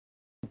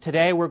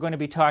Today we're going to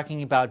be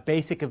talking about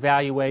basic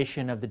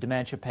evaluation of the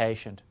dementia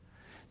patient.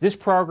 This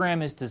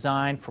program is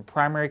designed for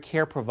primary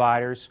care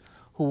providers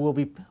who will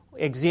be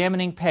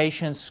examining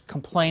patients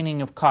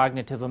complaining of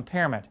cognitive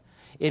impairment.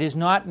 It is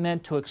not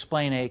meant to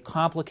explain a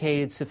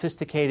complicated,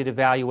 sophisticated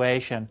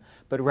evaluation,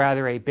 but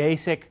rather a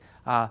basic,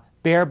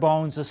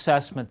 bare-bones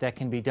assessment that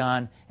can be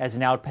done as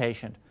an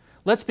outpatient.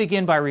 Let's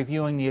begin by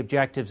reviewing the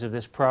objectives of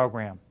this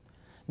program.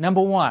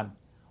 Number one,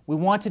 we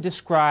want to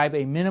describe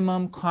a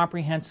minimum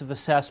comprehensive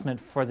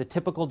assessment for the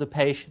typical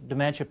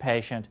dementia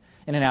patient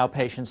in an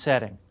outpatient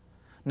setting.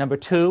 Number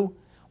two,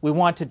 we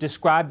want to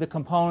describe the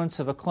components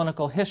of a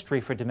clinical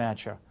history for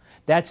dementia.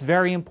 That's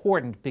very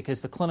important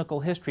because the clinical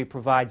history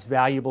provides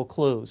valuable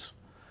clues.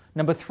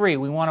 Number three,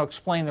 we want to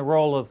explain the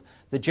role of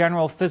the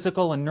general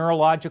physical and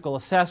neurological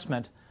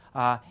assessment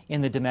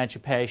in the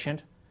dementia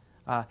patient.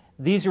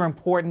 These are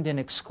important in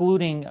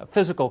excluding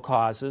physical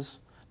causes.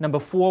 Number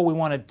four, we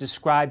want to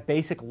describe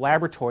basic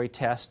laboratory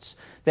tests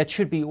that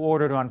should be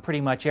ordered on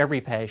pretty much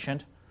every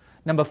patient.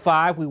 Number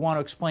five, we want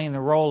to explain the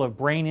role of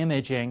brain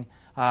imaging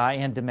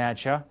in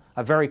dementia,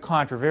 a very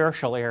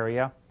controversial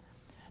area.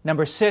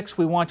 Number six,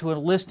 we want to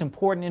enlist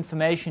important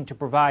information to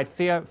provide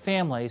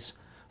families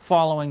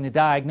following the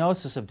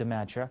diagnosis of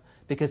dementia,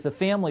 because the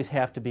families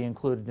have to be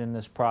included in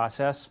this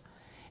process.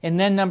 And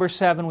then number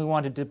seven, we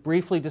wanted to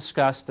briefly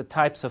discuss the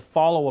types of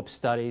follow-up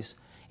studies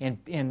and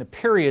the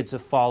periods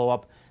of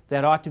follow-up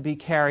that ought to be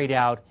carried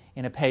out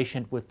in a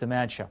patient with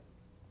dementia.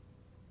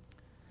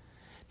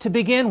 To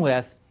begin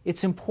with,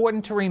 it's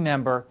important to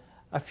remember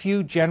a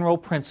few general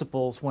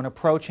principles when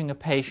approaching a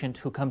patient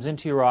who comes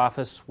into your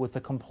office with a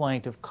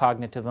complaint of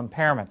cognitive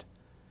impairment.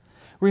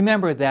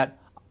 Remember that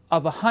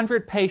of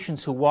 100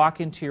 patients who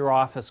walk into your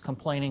office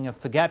complaining of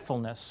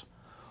forgetfulness,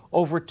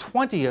 over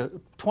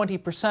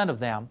 20% of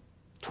them,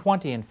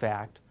 20 in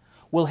fact,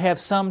 will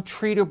have some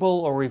treatable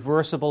or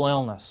reversible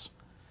illness.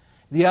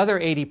 The other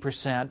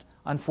 80%,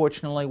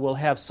 unfortunately, will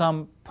have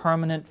some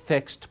permanent,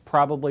 fixed,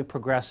 probably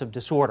progressive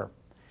disorder.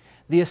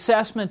 The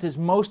assessment is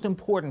most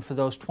important for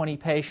those 20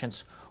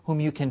 patients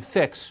whom you can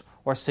fix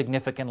or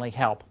significantly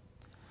help.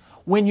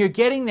 When you're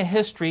getting the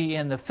history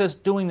and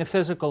doing the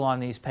physical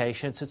on these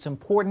patients, it's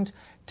important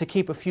to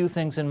keep a few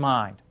things in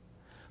mind.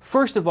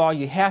 First of all,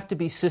 you have to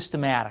be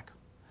systematic.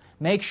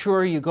 Make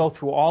sure you go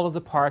through all of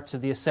the parts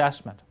of the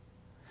assessment.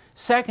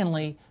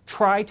 Secondly,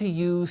 try to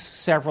use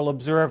several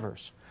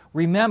observers.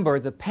 Remember,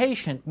 the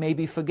patient may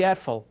be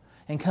forgetful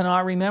and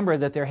cannot remember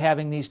that they're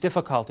having these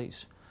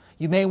difficulties.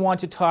 You may want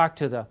to talk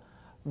to the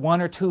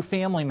one or two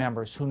family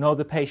members who know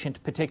the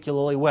patient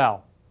particularly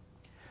well.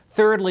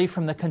 Thirdly,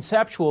 from the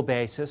conceptual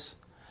basis,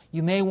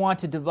 you may want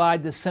to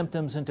divide the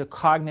symptoms into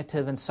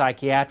cognitive and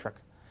psychiatric,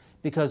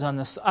 because on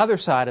the other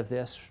side of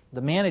this, the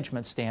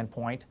management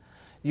standpoint,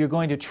 you're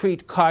going to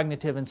treat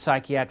cognitive and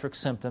psychiatric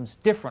symptoms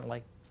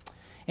differently.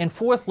 And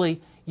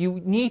fourthly,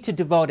 you need to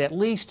devote at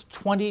least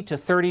 20 to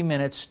 30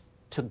 minutes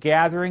to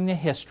gathering the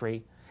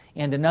history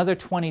and another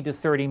 20 to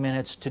 30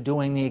 minutes to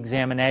doing the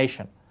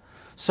examination.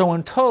 So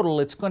in total,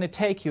 it's going to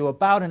take you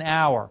about an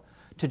hour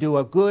to do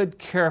a good,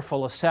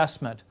 careful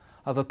assessment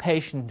of a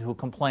patient who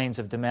complains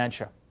of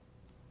dementia.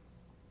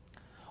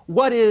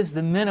 What is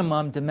the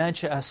minimum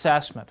dementia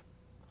assessment?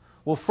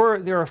 Well,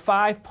 there are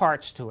 5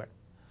 parts to it.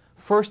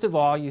 First of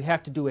all, you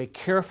have to do a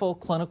careful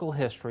clinical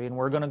history, and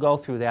we're going to go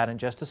through that in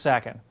just a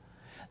second.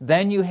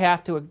 Then you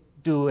have to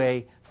do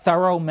a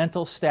thorough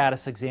mental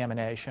status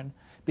examination,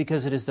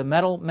 because it is the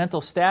mental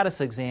status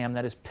exam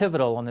that is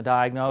pivotal in the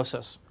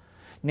diagnosis.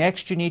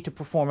 Next, you need to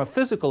perform a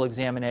physical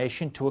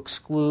examination to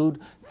exclude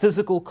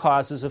physical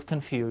causes of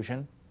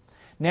confusion.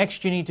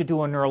 Next, you need to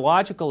do a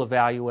neurological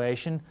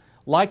evaluation.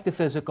 Like the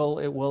physical,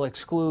 it will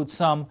exclude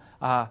some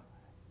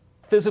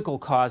physical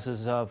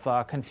causes of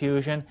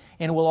confusion,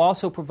 and it will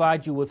also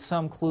provide you with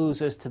some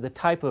clues as to the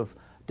type of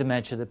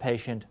dementia the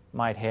patient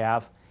might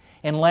have.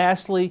 And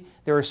lastly,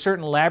 there are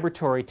certain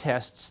laboratory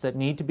tests that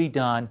need to be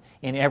done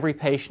in every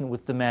patient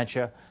with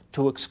dementia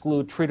to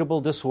exclude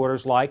treatable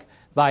disorders like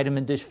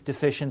vitamin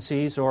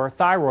deficiencies or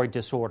thyroid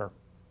disorder.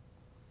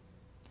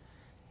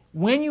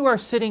 When you are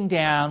sitting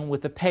down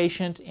with the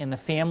patient and the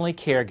family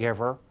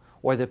caregiver,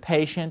 or the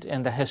patient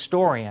and the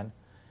historian,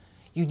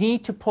 you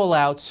need to pull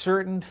out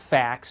certain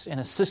facts in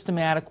a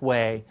systematic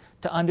way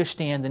to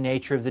understand the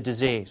nature of the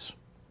disease.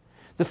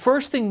 The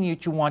first thing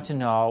that you want to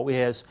know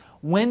is,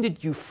 when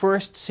did you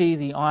first see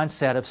the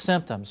onset of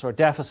symptoms or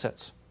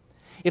deficits?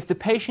 If the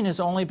patient has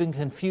only been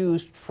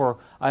confused for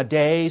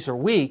days or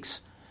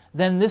weeks,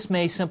 then this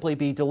may simply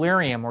be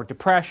delirium or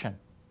depression.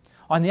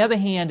 On the other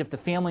hand, if the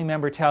family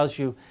member tells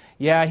you,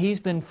 yeah, he's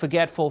been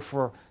forgetful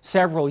for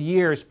several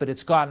years, but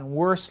it's gotten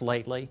worse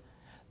lately,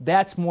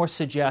 that's more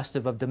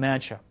suggestive of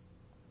dementia.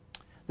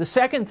 The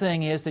second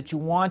thing is that you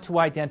want to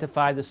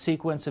identify the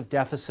sequence of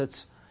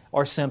deficits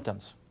or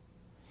symptoms.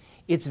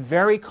 It's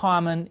very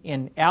common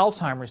in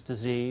Alzheimer's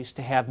disease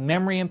to have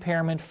memory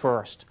impairment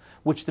first,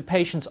 which the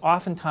patients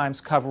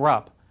oftentimes cover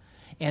up.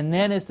 And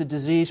then as the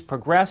disease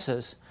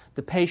progresses,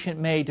 the patient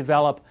may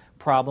develop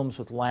problems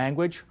with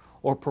language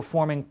or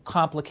performing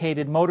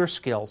complicated motor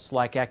skills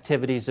like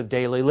activities of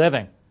daily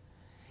living.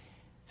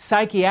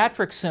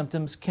 Psychiatric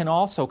symptoms can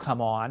also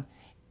come on.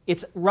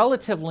 It's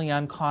relatively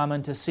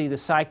uncommon to see the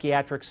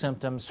psychiatric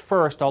symptoms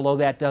first, although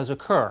that does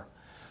occur.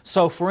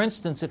 So, for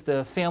instance, if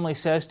the family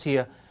says to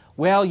you,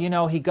 well, you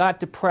know, he got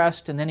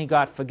depressed and then he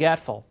got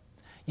forgetful,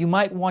 you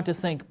might want to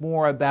think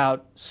more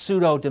about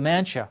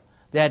pseudo-dementia,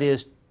 that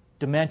is,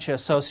 dementia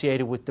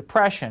associated with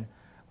depression,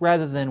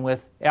 rather than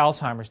with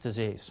Alzheimer's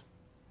disease.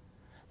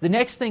 The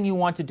next thing you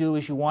want to do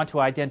is you want to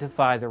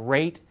identify the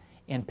rate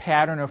and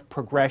pattern of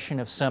progression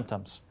of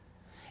symptoms.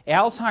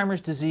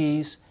 Alzheimer's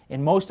disease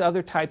and most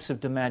other types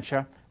of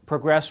dementia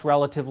progress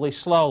relatively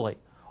slowly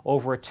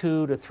over a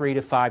 2 to 3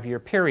 to 5 year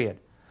period.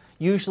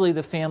 Usually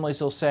the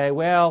families will say,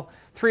 well,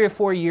 3 or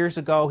 4 years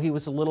ago he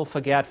was a little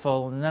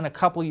forgetful, and then a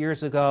couple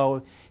years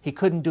ago he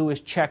couldn't do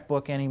his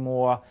checkbook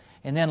anymore,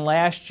 and then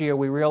last year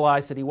we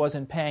realized that he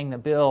wasn't paying the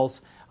bills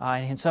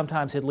and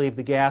sometimes he'd leave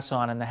the gas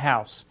on in the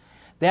house.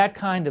 That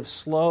kind of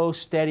slow,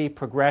 steady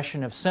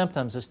progression of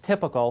symptoms is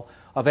typical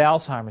of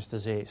Alzheimer's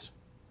disease.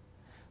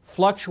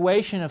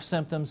 Fluctuation of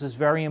symptoms is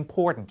very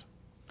important.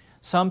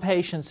 Some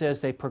patients,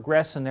 as they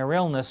progress in their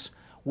illness,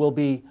 will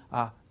be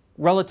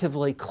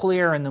relatively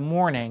clear in the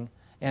morning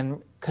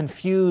and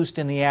confused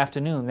in the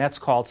afternoon. That's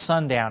called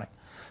sundowning.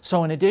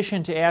 So in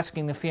addition to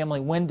asking the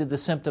family when did the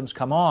symptoms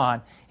come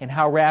on and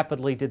how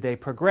rapidly did they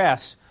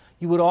progress,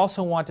 you would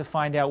also want to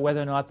find out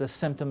whether or not the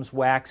symptoms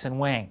wax and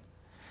wane.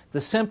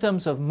 The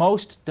symptoms of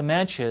most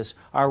dementias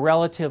are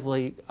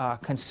relatively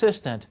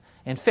consistent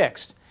and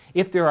fixed.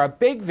 If there are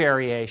big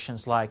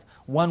variations, like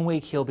 1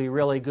 week he'll be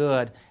really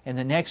good and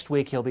the next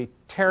week he'll be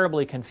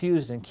terribly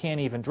confused and can't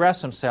even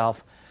dress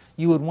himself,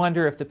 you would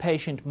wonder if the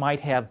patient might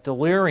have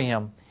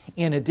delirium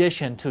in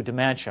addition to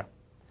dementia.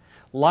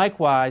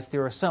 Likewise,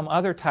 there are some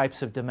other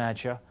types of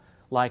dementia,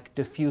 like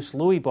diffuse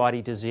Lewy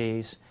body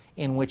disease,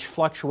 in which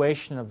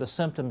fluctuation of the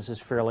symptoms is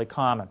fairly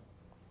common.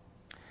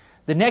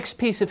 The next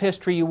piece of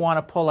history you want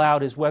to pull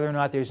out is whether or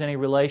not there's any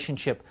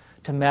relationship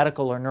to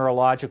medical or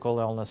neurological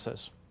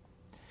illnesses.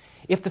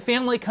 If the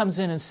family comes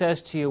in and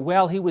says to you,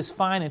 well, he was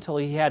fine until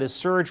he had his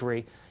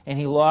surgery and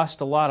he lost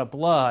a lot of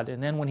blood,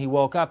 and then when he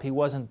woke up he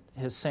wasn't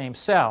his same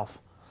self,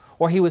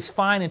 or he was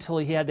fine until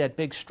he had that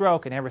big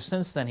stroke and ever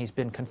since then he's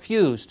been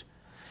confused,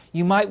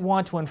 you might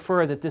want to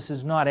infer that this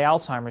is not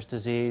Alzheimer's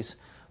disease,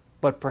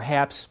 but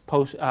perhaps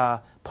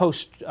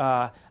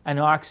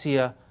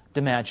post-anoxia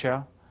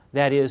dementia,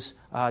 that is,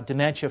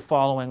 dementia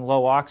following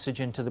low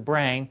oxygen to the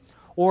brain,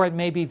 or it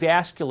may be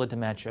vascular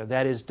dementia,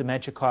 that is,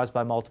 dementia caused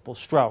by multiple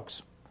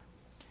strokes.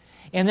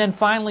 And then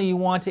finally, you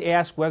want to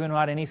ask whether or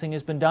not anything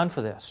has been done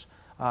for this.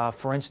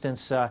 For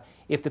instance,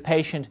 if the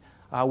patient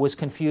was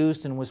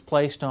confused and was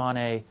placed on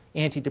an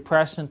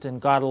antidepressant and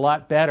got a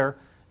lot better,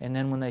 and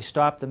then when they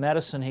stopped the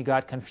medicine he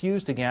got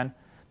confused again,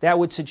 that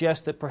would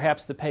suggest that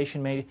perhaps the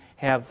patient may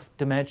have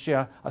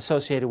dementia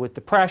associated with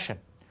depression.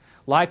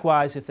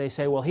 Likewise, if they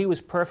say, well, he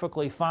was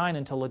perfectly fine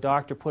until the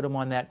doctor put him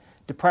on that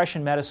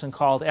depression medicine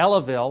called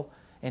Elavil,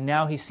 and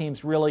now he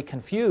seems really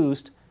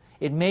confused,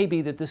 it may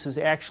be that this is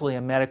actually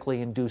a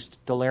medically induced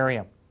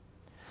delirium.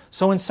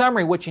 So in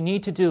summary, what you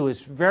need to do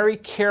is very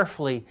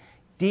carefully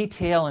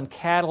detail and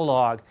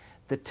catalog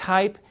the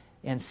type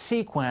and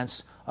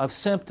sequence of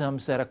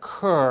symptoms that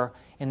occur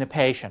in the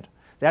patient.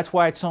 That's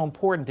why it's so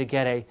important to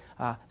get a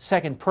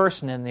second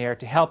person in there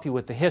to help you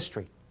with the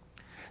history.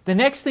 The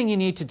next thing you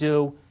need to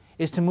do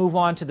is to move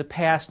on to the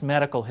past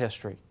medical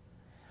history.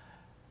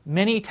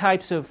 Many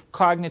types of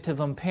cognitive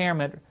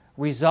impairment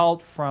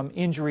result from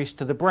injuries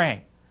to the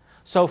brain.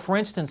 So, for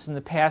instance, in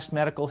the past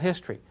medical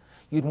history,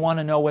 you'd want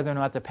to know whether or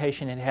not the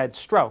patient had had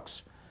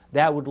strokes.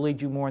 That would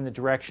lead you more in the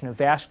direction of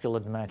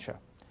vascular dementia.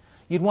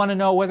 You'd want to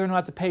know whether or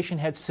not the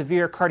patient had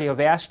severe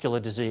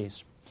cardiovascular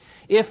disease.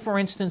 If, for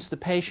instance, the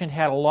patient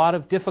had a lot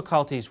of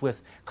difficulties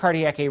with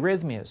cardiac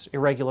arrhythmias,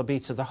 irregular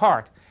beats of the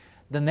heart,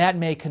 then that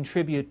may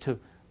contribute to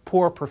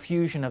poor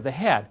perfusion of the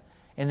head,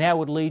 and that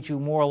would lead you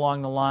more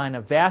along the line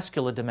of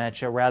vascular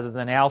dementia rather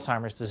than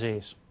Alzheimer's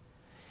disease.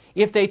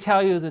 If they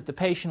tell you that the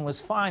patient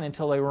was fine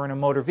until they were in a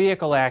motor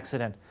vehicle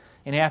accident,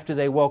 and after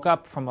they woke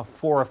up from a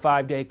 4 or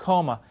 5 day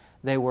coma,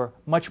 they were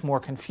much more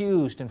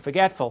confused and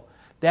forgetful,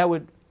 that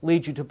would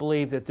lead you to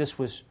believe that this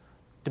was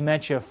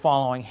dementia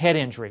following head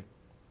injury.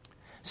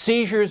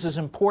 Seizures is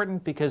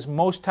important because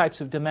most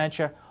types of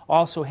dementia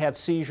also have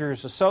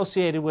seizures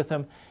associated with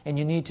them, and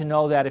you need to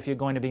know that if you're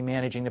going to be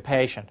managing the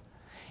patient.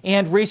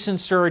 And recent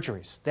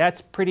surgeries.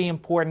 That's pretty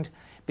important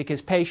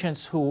because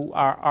patients who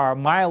are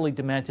mildly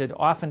demented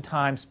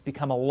oftentimes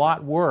become a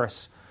lot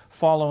worse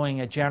following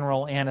a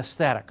general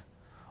anesthetic.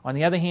 On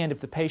the other hand, if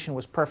the patient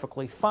was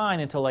perfectly fine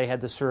until they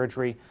had the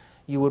surgery,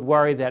 you would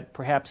worry that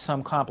perhaps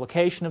some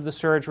complication of the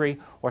surgery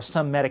or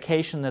some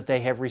medication that they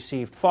have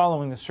received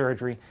following the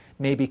surgery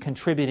may be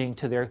contributing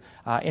to their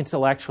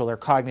intellectual or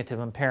cognitive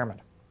impairment.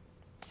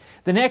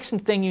 The next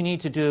thing you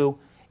need to do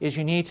is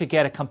you need to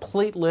get a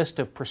complete list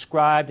of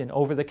prescribed and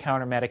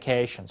over-the-counter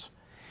medications.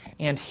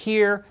 And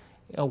here,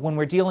 when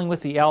we're dealing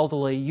with the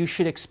elderly, you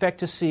should expect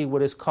to see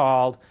what is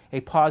called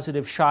a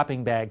positive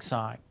shopping bag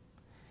sign.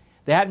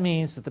 That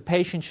means that the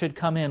patient should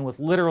come in with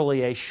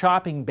literally a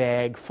shopping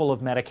bag full of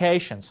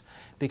medications,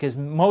 because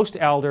most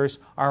elders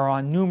are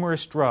on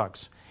numerous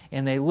drugs,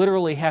 and they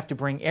literally have to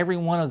bring every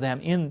one of them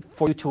in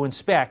for you to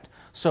inspect,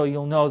 so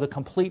you'll know the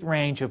complete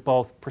range of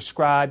both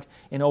prescribed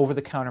and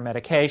over-the-counter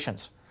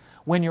medications.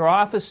 When your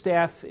office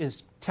staff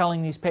is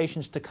telling these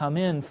patients to come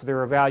in for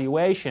their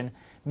evaluation,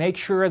 make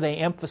sure they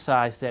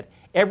emphasize that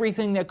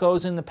everything that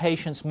goes in the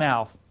patient's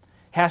mouth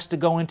has to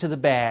go into the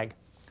bag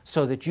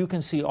so that you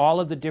can see all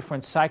of the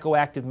different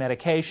psychoactive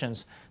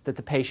medications that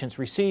the patient's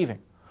receiving.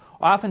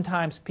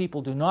 Oftentimes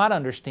people do not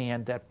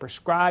understand that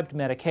prescribed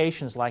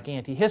medications like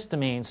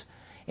antihistamines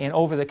and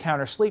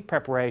over-the-counter sleep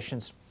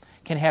preparations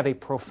can have a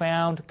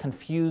profound,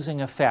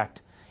 confusing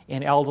effect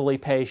in elderly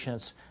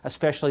patients,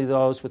 especially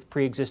those with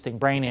pre-existing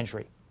brain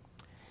injury.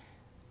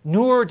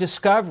 Newer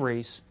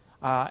discoveries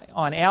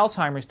on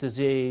Alzheimer's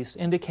disease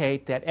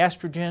indicate that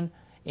estrogen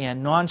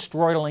and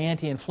non-steroidal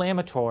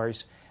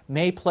anti-inflammatories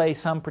may play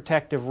some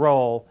protective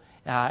role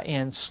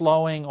in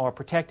slowing or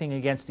protecting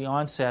against the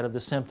onset of the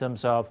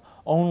symptoms of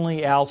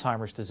only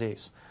Alzheimer's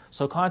disease.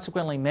 So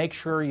consequently, make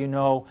sure you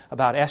know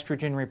about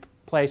estrogen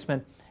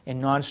replacement and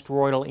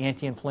non-steroidal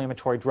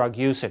anti-inflammatory drug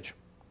usage.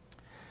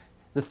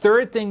 The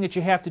third thing that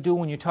you have to do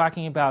when you're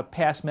talking about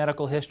past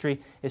medical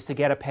history is to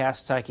get a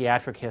past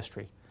psychiatric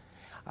history.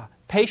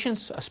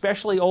 Patients,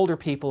 especially older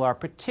people, are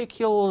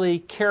particularly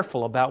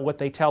careful about what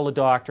they tell the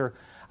doctor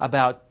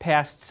about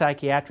past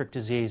psychiatric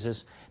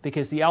diseases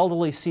because the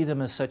elderly see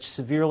them as such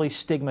severely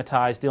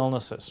stigmatized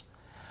illnesses.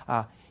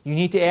 You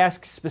need to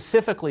ask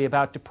specifically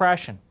about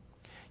depression.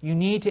 You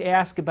need to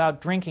ask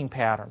about drinking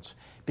patterns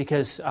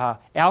because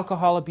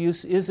alcohol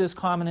abuse is as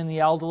common in the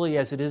elderly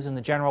as it is in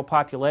the general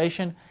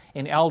population,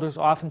 and elders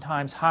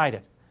oftentimes hide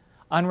it.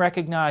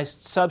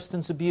 Unrecognized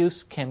substance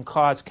abuse can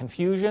cause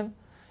confusion.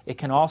 It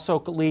can also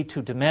lead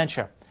to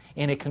dementia,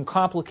 and it can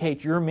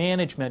complicate your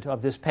management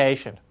of this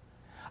patient.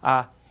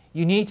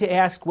 You need to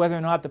ask whether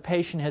or not the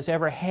patient has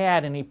ever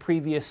had any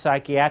previous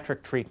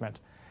psychiatric treatment,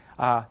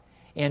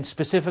 and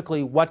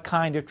specifically what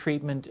kind of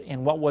treatment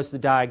and what was the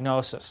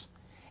diagnosis.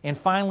 And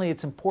finally,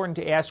 it's important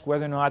to ask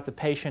whether or not the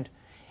patient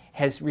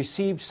has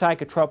received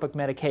psychotropic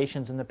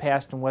medications in the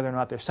past and whether or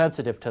not they're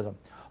sensitive to them.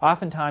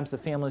 Oftentimes the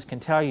families can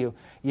tell you,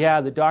 yeah,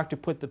 the doctor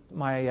put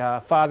my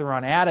father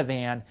on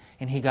Ativan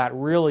and he got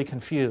really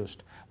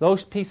confused.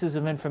 Those pieces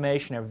of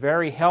information are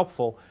very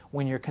helpful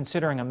when you're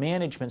considering a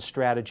management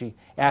strategy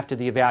after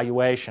the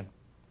evaluation.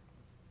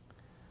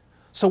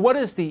 So what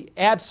is the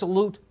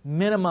absolute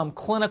minimum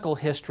clinical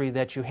history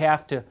that you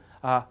have to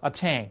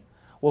obtain?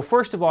 Well,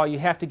 first of all, you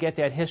have to get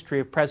that history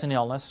of present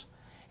illness,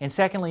 and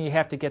secondly, you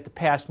have to get the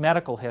past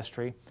medical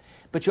history,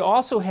 but you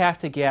also have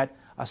to get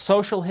a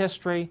social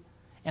history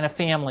and a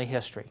family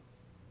history.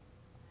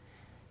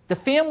 The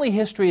family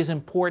history is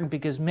important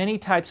because many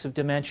types of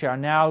dementia are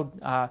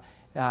now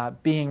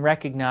being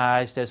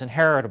recognized as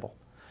inheritable,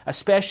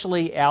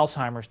 especially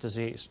Alzheimer's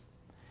disease.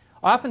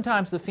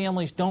 Oftentimes the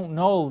families don't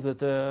know that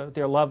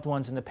their loved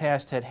ones in the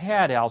past had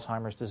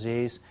Alzheimer's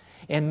disease,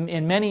 and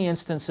in many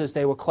instances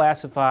they were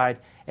classified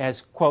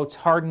as, quotes,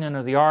 hardening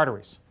of the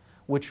arteries,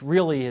 which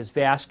really is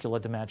vascular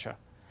dementia.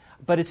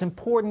 But it's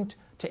important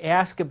to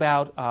ask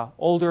about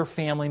older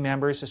family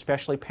members,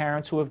 especially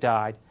parents who have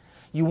died.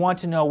 You want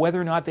to know whether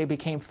or not they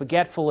became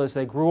forgetful as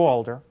they grew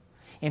older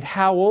and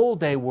how old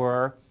they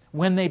were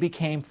when they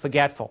became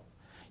forgetful.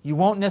 You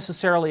won't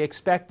necessarily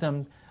expect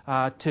them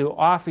to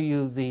offer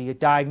you the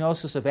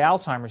diagnosis of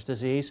Alzheimer's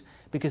disease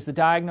because the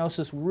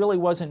diagnosis really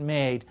wasn't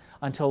made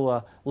until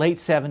the late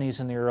 70s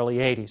and the early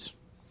 80s.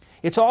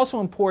 It's also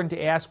important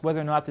to ask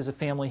whether or not there's a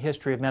family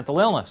history of mental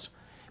illness,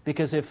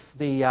 because if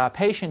the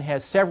patient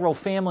has several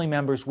family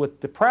members with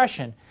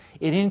depression,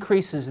 it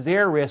increases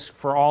their risk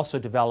for also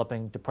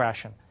developing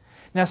depression.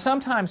 Now,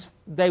 sometimes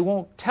they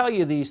won't tell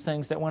you these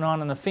things that went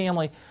on in the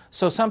family,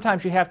 so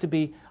sometimes you have to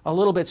be a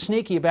little bit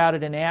sneaky about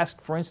it and ask,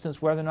 for instance,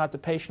 whether or not the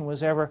patient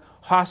was ever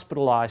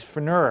hospitalized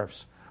for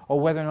nerves or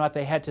whether or not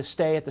they had to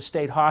stay at the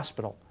state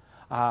hospital.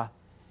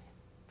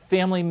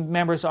 Family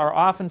members are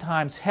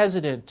oftentimes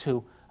hesitant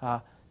to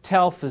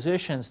tell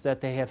physicians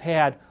that they have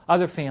had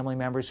other family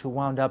members who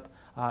wound up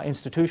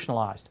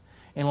institutionalized.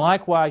 And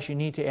likewise, you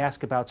need to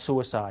ask about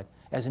suicide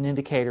as an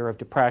indicator of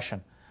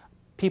depression.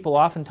 People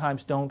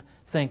oftentimes don't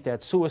think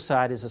that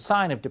suicide is a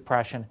sign of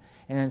depression,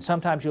 and then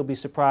sometimes you'll be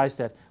surprised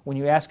that when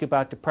you ask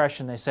about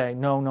depression, they say,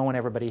 no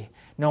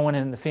one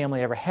in the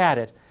family ever had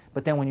it.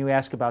 But then when you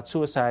ask about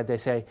suicide, they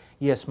say,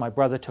 yes, my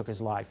brother took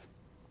his life.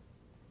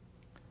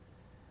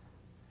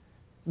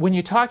 When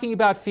you're talking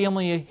about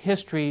family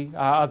history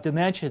of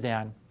dementia,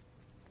 then,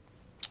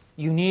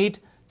 you need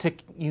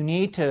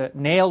to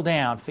nail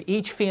down for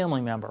each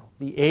family member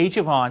the age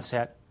of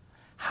onset,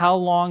 how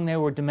long they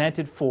were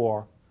demented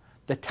for,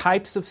 the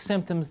types of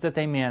symptoms that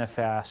they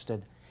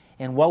manifested,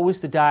 and what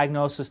was the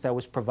diagnosis that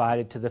was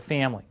provided to the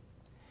family.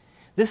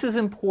 This is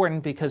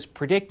important because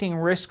predicting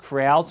risk for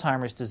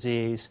Alzheimer's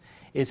disease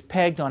is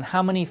pegged on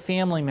how many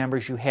family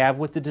members you have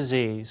with the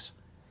disease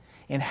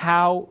and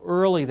how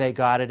early they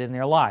got it in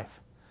their life.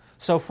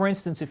 So, for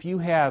instance, if you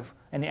have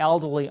an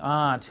elderly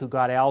aunt who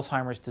got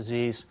Alzheimer's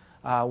disease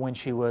when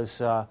she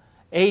was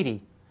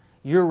 80,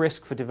 your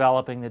risk for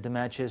developing the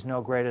dementia is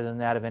no greater than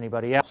that of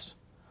anybody else.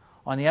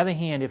 On the other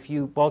hand, if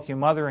both your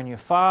mother and your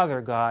father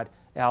got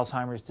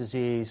Alzheimer's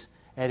disease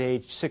at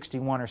age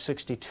 61 or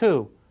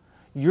 62,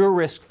 your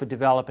risk for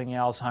developing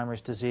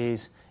Alzheimer's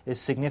disease is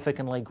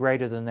significantly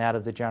greater than that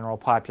of the general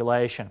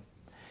population.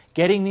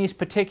 Getting these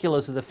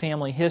particulars of the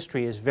family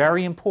history is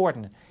very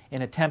important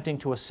in attempting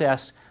to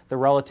assess the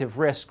relative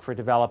risk for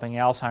developing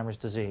Alzheimer's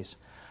disease.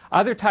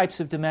 Other types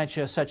of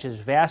dementia, such as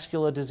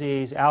vascular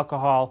disease,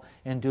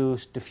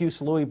 alcohol-induced diffuse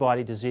Lewy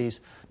body disease,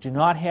 do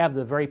not have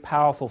the very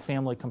powerful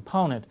family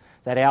component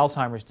that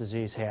Alzheimer's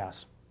disease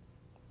has.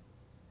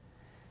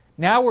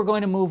 Now we're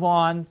going to move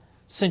on,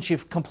 since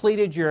you've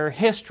completed your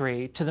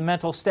history, to the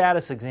mental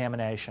status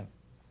examination.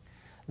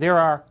 There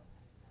are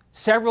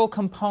several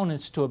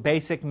components to a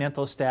basic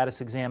mental status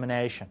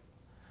examination.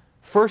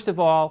 First of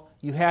all,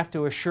 you have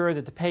to assure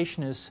that the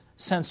patient is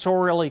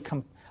sensorially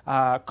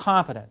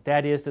competent.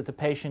 That is, that the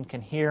patient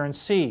can hear and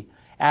see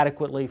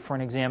adequately for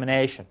an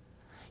examination.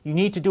 You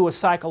need to do a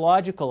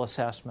psychological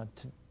assessment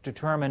to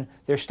determine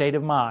their state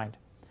of mind.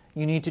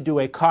 You need to do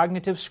a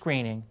cognitive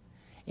screening,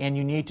 and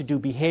you need to do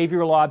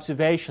behavioral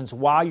observations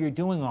while you're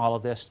doing all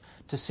of this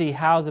to see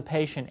how the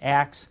patient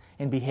acts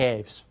and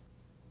behaves.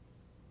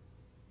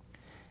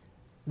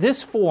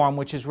 This form,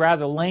 which is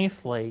rather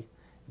lengthy,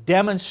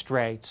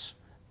 demonstrates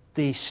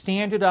the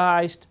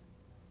standardized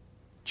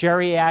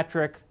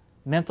geriatric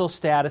mental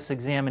status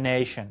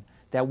examination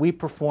that we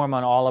perform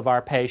on all of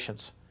our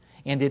patients,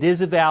 and it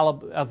is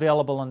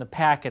available in the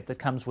packet that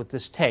comes with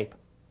this tape.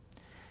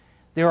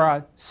 There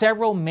are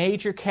several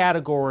major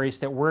categories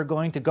that we're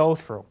going to go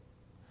through.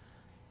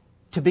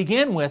 To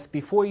begin with,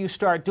 before you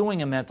start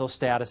doing a mental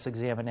status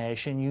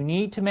examination, you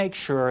need to make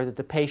sure that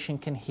the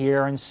patient can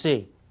hear and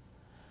see.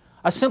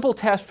 A simple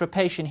test for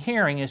patient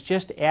hearing is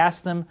just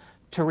ask them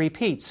to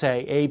repeat,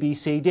 say, A, B,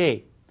 C,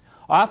 D.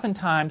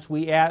 Oftentimes,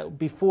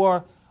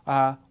 before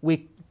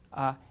we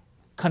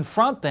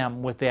confront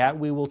them with that,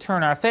 we will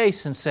turn our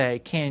face and say,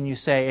 can you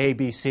say A,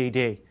 B, C,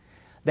 D?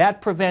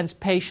 That prevents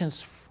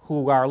patients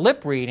who are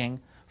lip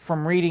reading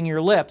from reading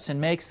your lips and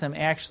makes them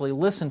actually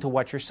listen to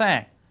what you're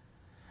saying.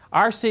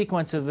 Our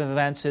sequence of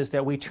events is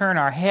that we turn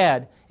our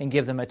head and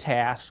give them a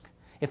task.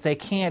 If they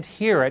can't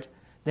hear it,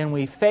 then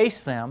we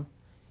face them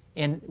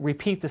and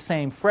repeat the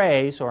same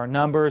phrase or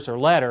numbers or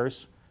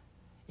letters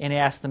and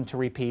ask them to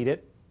repeat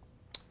it.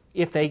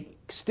 If they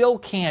still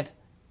can't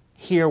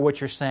hear what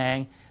you're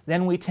saying,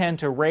 then we tend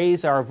to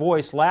raise our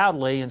voice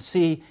loudly and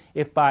see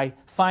if by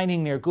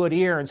finding their good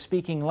ear and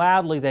speaking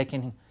loudly they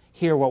can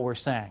hear what we're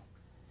saying.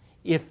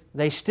 If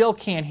they still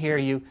can't hear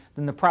you,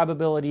 then the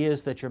probability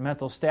is that your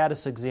mental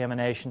status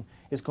examination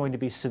is going to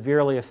be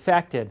severely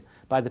affected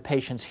by the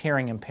patient's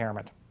hearing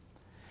impairment.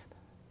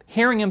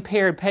 Hearing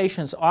impaired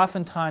patients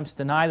oftentimes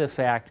deny the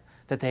fact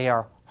that they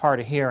are hard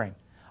of hearing.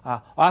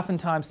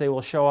 Oftentimes they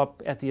will show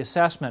up at the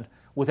assessment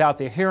without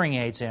their hearing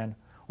aids in,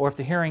 or if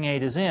the hearing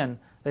aid is in,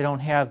 they don't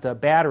have the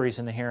batteries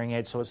in the hearing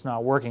aid, so it's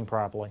not working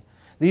properly.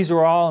 These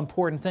are all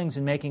important things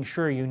in making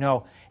sure you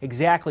know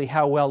exactly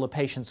how well the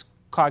patient's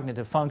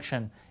cognitive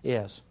function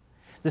is.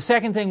 The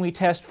second thing we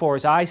test for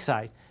is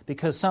eyesight,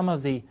 because some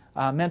of the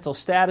mental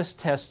status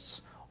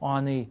tests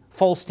on the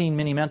Folstein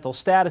Mini Mental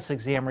Status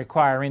Exam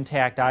require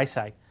intact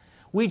eyesight.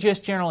 We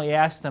just generally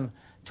ask them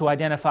to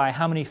identify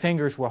how many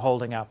fingers we're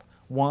holding up,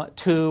 1,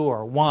 2,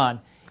 or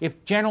 1.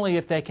 If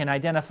they can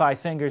identify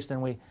fingers,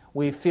 then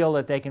we feel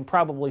that they can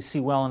probably see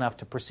well enough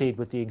to proceed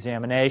with the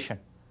examination.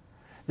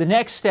 The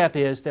next step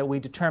is that we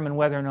determine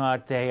whether or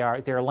not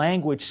their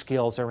language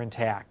skills are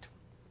intact.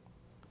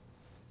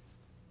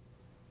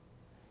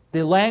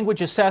 The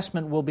language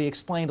assessment will be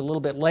explained a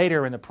little bit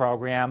later in the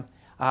program,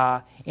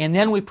 and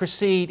then we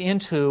proceed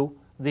into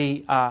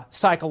the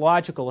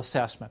psychological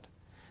assessment.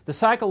 The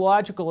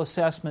psychological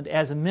assessment,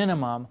 as a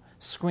minimum,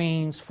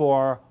 screens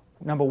for,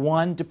 number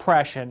 1,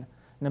 depression,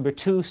 number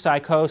 2,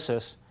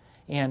 psychosis,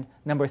 and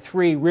number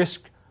 3,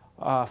 risk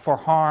for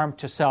harm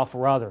to self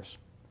or others.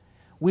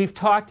 We've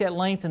talked at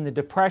length in the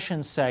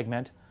depression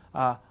segment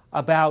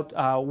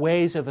about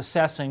ways of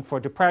assessing for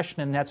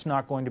depression, and that's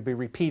not going to be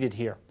repeated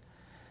here.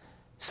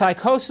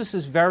 Psychosis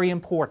is very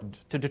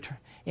important,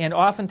 and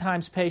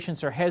oftentimes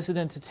patients are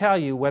hesitant to tell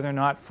you whether or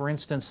not, for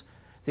instance,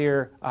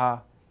 they're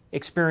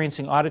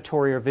experiencing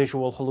auditory or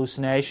visual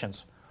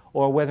hallucinations,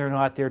 or whether or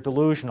not they're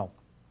delusional.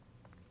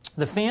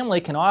 The family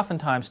can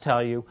oftentimes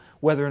tell you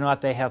whether or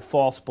not they have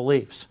false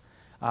beliefs.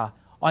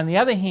 On the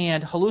other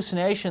hand,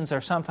 hallucinations are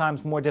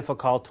sometimes more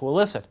difficult to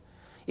elicit.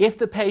 If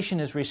the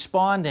patient is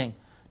responding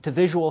to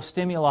visual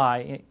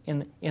stimuli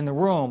in the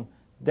room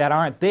that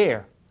aren't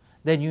there,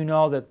 then you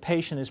know that the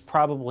patient is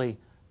probably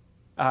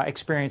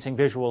experiencing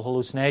visual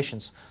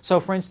hallucinations. So,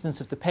 for instance,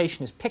 if the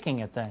patient is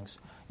picking at things,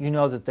 you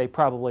know that they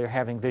probably are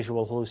having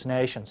visual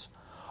hallucinations.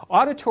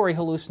 Auditory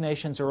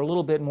hallucinations are a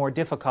little bit more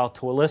difficult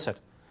to elicit.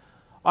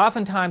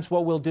 Oftentimes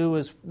what we'll do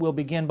is we'll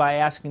begin by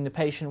asking the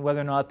patient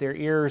whether or not their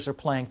ears are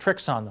playing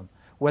tricks on them,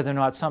 whether or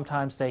not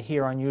sometimes they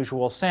hear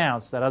unusual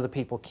sounds that other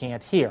people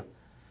can't hear.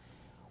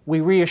 we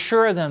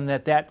reassure them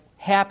that that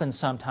happens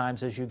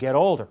sometimes as you get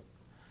older.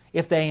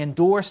 If they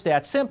endorse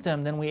that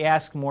symptom, then we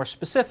ask more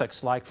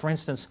specifics, like, for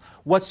instance,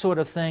 what sort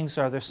of things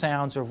are their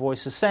sounds or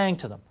voices saying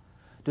to them?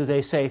 Do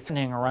they say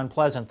threatening or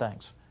unpleasant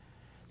things?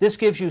 This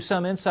gives you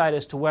some insight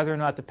as to whether or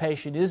not the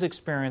patient is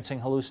experiencing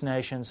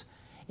hallucinations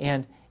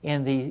and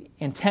the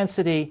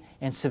intensity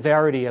and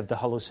severity of the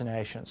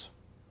hallucinations.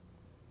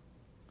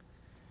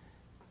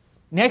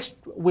 Next,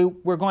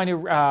 we're going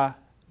to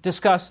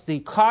discuss the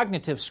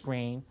cognitive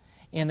screen,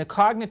 and the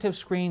cognitive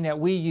screen that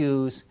we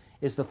use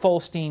is the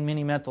Folstein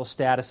Mini-Mental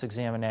Status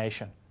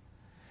Examination.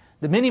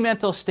 The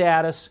Mini-Mental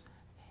Status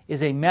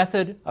is a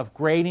method of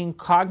grading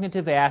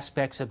cognitive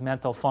aspects of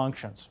mental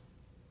functions.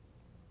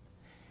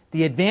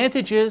 The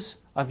advantages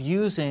of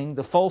using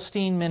the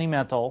Folstein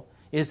Mini-Mental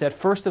is that,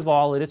 first of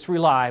all, that it's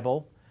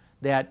reliable,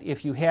 that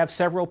if you have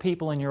several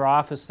people in your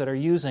office that are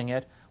using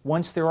it,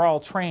 once they're all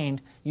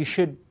trained, you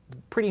should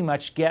pretty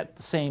much get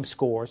the same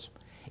scores.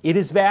 It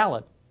is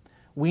valid.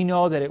 We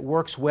know that it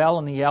works well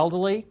in the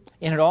elderly,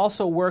 and it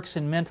also works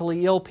in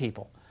mentally ill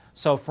people.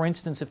 So, for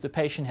instance, if the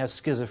patient has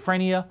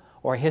schizophrenia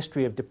or a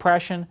history of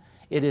depression,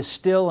 it is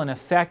still an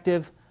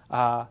effective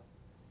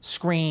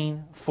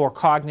screen for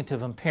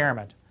cognitive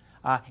impairment.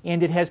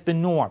 And it has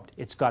been normed.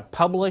 It's got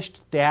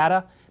published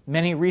data.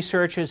 Many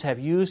researchers have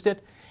used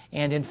it,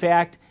 and in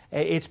fact,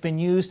 it's been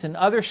used in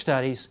other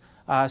studies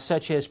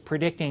such as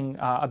predicting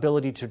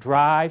ability to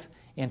drive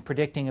and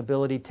predicting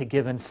ability to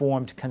give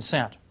informed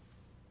consent.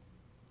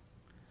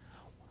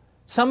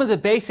 Some of the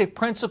basic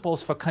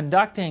principles for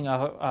conducting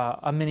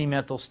a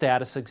mini-mental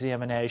status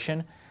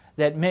examination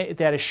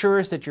that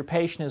assures that your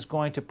patient is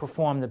going to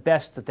perform the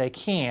best that they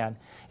can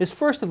is,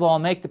 first of all,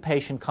 make the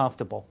patient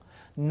comfortable.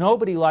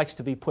 Nobody likes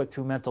to be put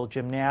through mental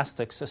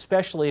gymnastics,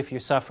 especially if you're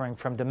suffering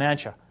from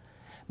dementia.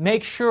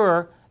 Make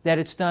sure that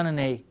it's done in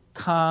a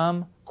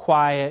calm,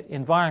 quiet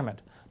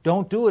environment.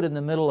 Don't do it in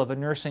the middle of a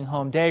nursing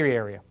home day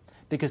area,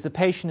 because the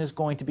patient is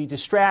going to be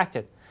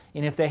distracted.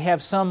 And if they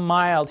have some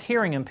mild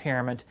hearing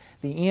impairment,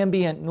 the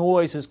ambient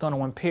noise is going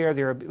to impair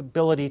their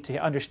ability to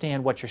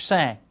understand what you're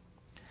saying.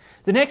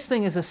 The next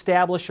thing is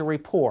establish a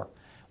rapport.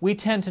 We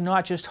tend to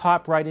not just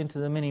hop right into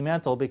the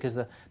mini-mental because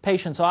the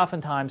patients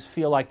oftentimes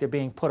feel like they're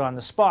being put on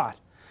the spot,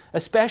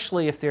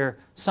 especially if they're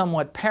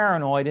somewhat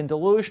paranoid and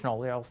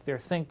delusional. They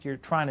think you're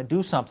trying to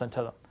do something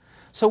to them.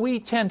 So we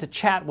tend to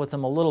chat with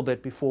them a little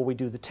bit before we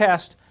do the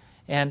test,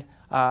 and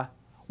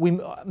we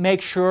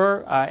make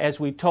sure, as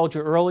we told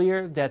you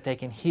earlier, that they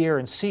can hear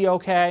and see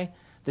okay.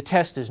 The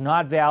test is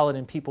not valid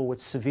in people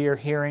with severe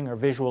hearing or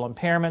visual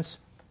impairments.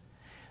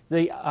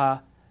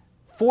 The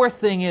fourth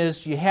thing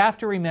is you have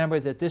to remember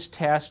that this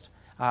test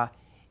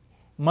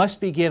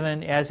must be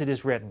given as it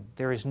is written.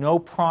 There is no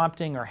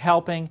prompting or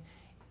helping.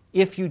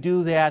 If you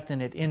do that, then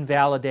it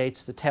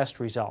invalidates the test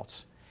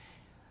results.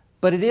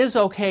 But it is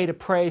okay to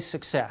praise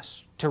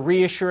success, to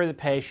reassure the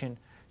patient,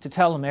 to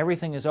tell them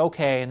everything is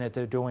okay and that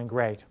they're doing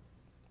great.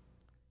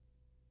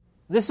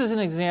 This is an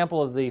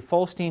example of the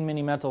Folstein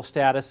Mini-Mental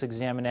Status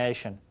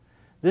Examination.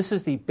 This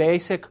is the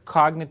basic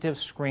cognitive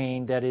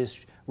screen that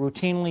is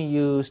routinely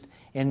used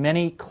in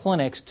many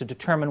clinics to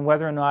determine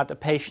whether or not a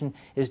patient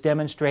is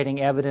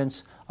demonstrating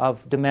evidence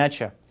of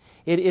dementia.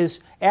 It is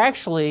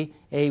actually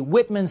a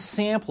Whitman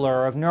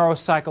sampler of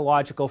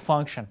neuropsychological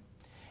function.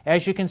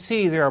 As you can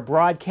see, there are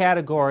broad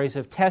categories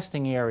of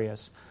testing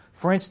areas.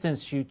 For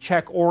instance, you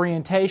check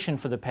orientation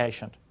for the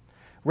patient.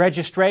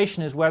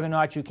 Registration is whether or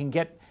not you can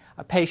get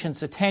a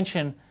patient's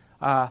attention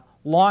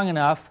long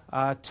enough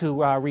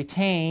to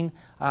retain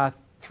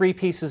 3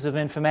 pieces of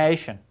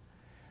information.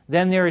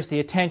 Then there is the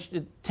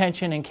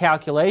attention and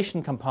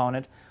calculation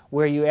component,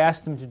 where you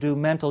ask them to do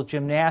mental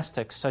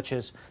gymnastics, such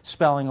as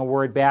spelling a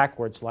word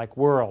backwards, like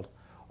world,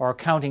 or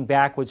counting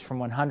backwards from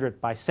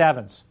 100 by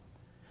sevens.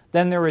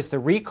 Then there is the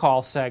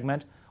recall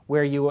segment,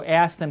 where you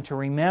ask them to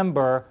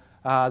remember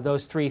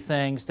those 3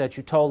 things that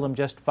you told them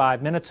just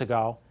 5 minutes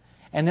ago.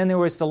 And then there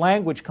was the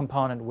language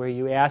component, where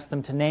you ask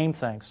them to name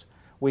things,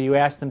 where you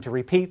ask them to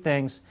repeat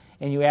things,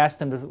 and you ask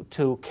them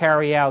to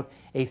carry out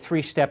a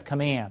 3-step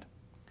command.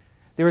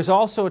 There is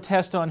also a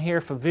test on here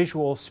for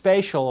visual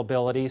spatial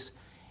abilities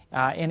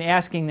in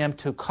asking them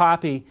to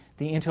copy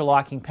the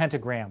interlocking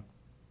pentagram.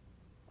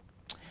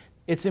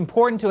 It's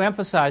important to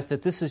emphasize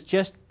that this is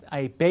just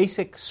a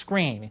basic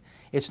screen.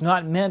 It's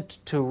not meant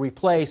to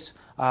replace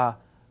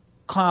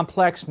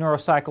complex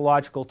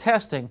neuropsychological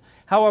testing.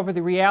 However,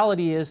 the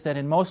reality is that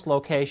in most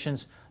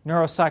locations,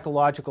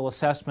 neuropsychological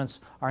assessments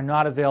are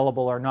not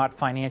available or not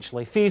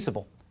financially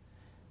feasible.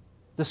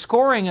 The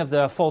scoring of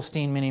the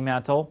Folstein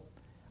Mini-Mental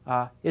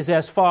is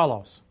as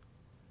follows.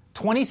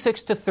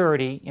 26 to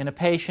 30 in a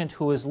patient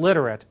who is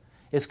literate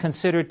is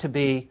considered to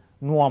be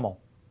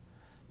normal.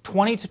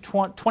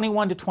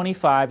 21 to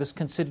 25 is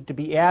considered to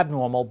be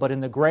abnormal, but in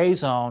the gray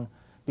zone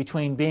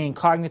between being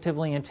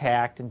cognitively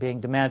intact and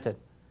being demented.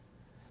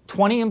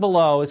 20 and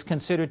below is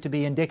considered to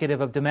be indicative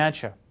of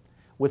dementia,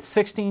 with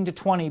 16 to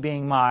 20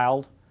 being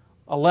mild,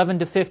 11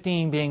 to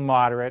 15 being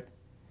moderate,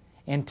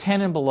 and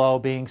 10 and below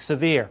being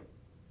severe.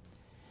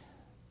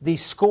 The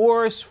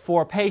scores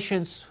for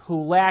patients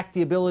who lack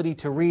the ability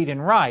to read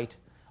and write,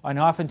 and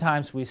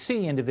oftentimes we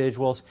see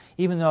individuals,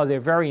 even though they're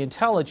very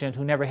intelligent,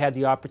 who never had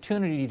the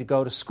opportunity to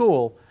go to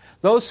school,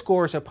 those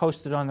scores are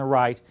posted on the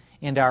right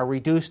and are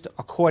reduced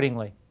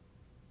accordingly.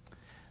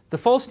 The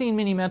Folstein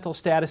Mini Mental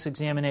Status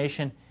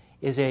Examination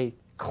is a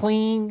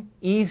clean,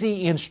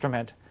 easy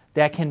instrument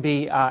that can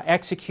be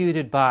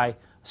executed by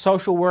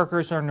social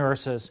workers or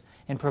nurses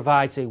and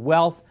provides a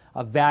wealth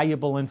of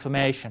valuable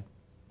information.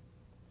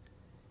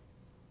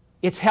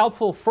 It's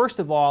helpful, first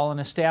of all, in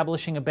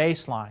establishing a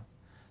baseline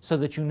so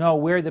that you know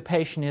where the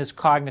patient is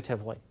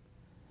cognitively.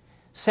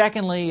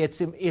 Secondly,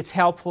 it's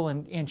helpful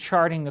in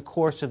charting the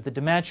course of the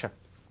dementia.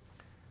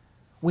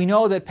 We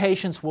know that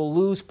patients will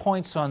lose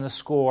points on the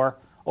score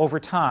over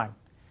time.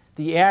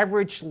 The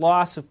average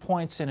loss of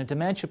points in a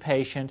dementia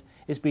patient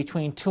is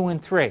between 2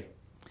 and 3.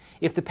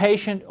 If the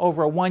patient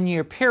over a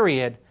 1-year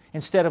period,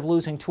 instead of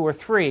losing 2 or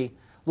 3,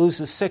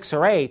 loses 6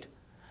 or 8,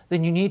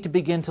 then you need to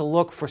begin to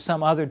look for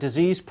some other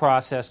disease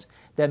process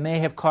that may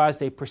have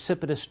caused a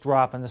precipitous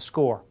drop in the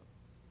score.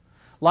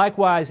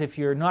 Likewise, if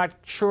you're not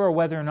sure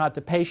whether or not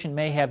the patient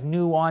may have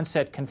new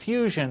onset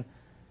confusion,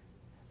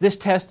 this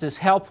test is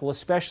helpful,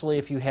 especially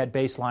if you had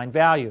baseline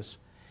values.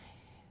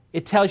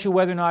 It tells you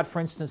whether or not, for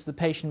instance, the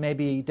patient may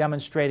be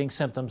demonstrating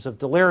symptoms of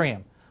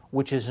delirium,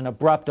 which is an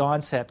abrupt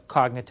onset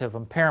cognitive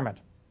impairment.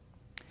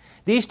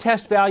 These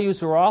test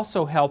values are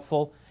also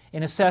helpful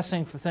in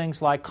assessing for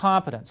things like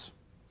competence.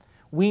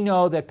 We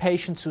know that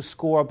patients who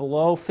score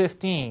below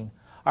 15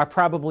 are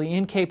probably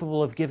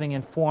incapable of giving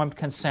informed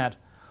consent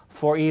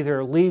for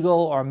either legal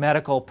or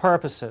medical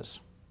purposes.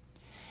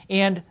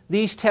 And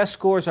these test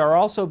scores are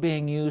also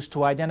being used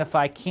to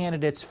identify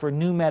candidates for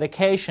new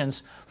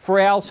medications for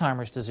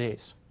Alzheimer's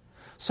disease.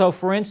 So,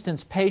 for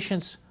instance,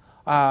 patients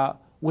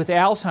with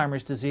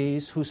Alzheimer's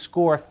disease who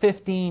score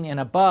 15 and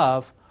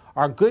above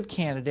are good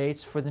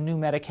candidates for the new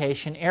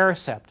medication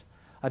Aricept,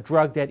 a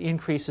drug that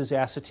increases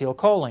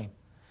acetylcholine.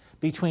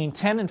 Between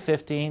 10 and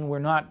 15, we're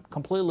not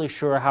completely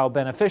sure how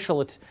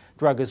beneficial a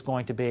drug is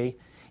going to be.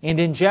 And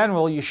in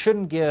general, you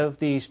shouldn't give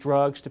these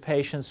drugs to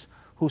patients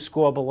who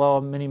score below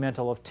a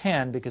mini-mental of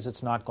 10 because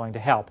it's not going to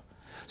help.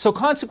 So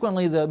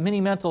consequently, the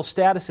mini-mental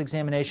status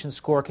examination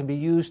score can be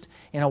used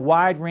in a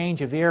wide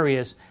range of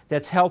areas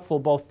that's helpful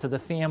both to the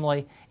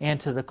family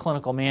and to the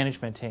clinical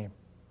management team.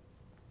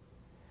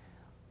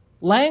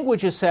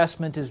 Language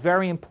assessment is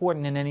very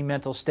important in any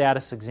mental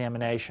status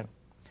examination.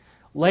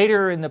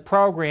 Later in the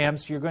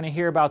programs, you're going to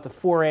hear about the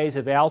 4 A's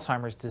of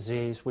Alzheimer's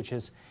disease, which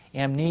is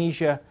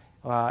amnesia,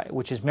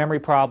 which is memory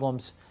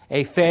problems,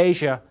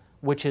 aphasia,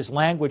 which is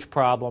language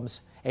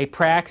problems,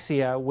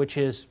 apraxia, which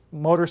is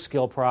motor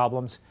skill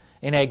problems,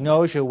 and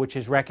agnosia, which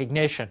is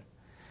recognition.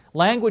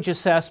 Language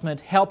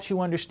assessment helps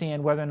you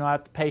understand whether or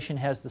not the patient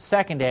has the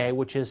second A,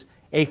 which is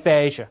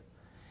aphasia.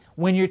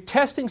 When you're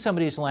testing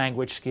somebody's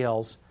language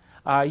skills,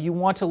 you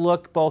want to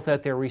look both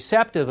at their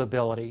receptive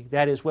ability,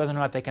 that is, whether or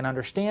not they can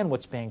understand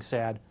what's being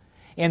said,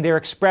 and their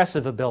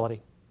expressive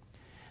ability.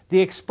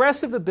 The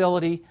expressive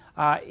ability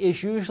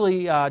is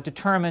usually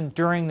determined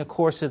during the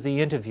course of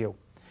the interview.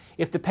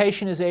 If the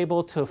patient is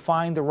able to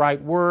find the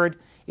right word,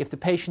 if the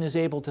patient is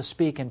able to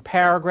speak in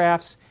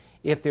paragraphs,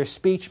 if their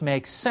speech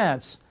makes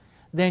sense,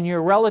 then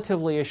you're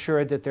relatively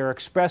assured that their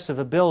expressive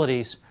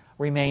abilities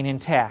remain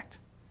intact.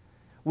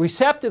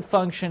 Receptive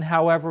function,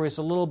 however, is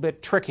a little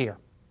bit trickier.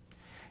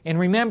 And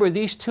remember,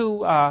 these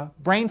two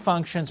brain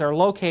functions are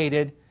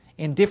located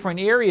in different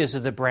areas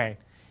of the brain.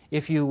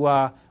 If you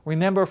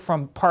remember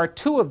from part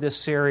 2 of this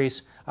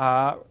series,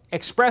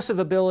 expressive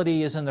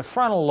ability is in the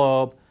frontal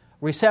lobe,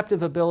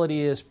 receptive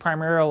ability is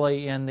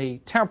primarily in the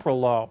temporal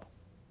lobe.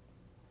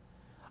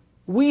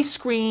 We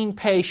screen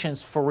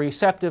patients for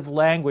receptive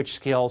language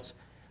skills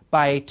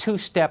by a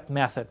 2-step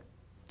method.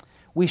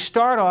 We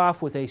start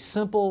off with a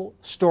simple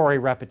story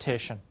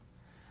repetition,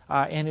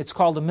 and it's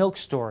called a milk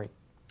story.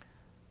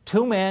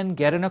 2 men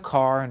get in a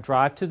car and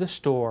drive to the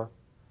store.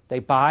 They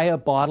buy a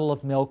bottle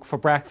of milk for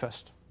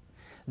breakfast.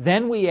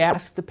 Then we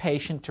ask the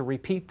patient to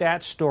repeat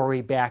that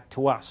story back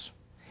to us.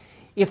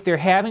 If they're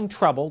having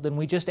trouble, then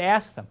we just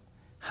ask them,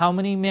 how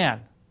many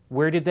men?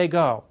 Where did they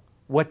go?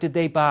 What did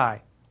they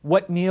buy?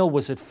 What meal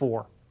was it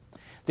for?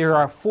 There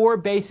are 4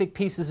 basic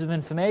pieces of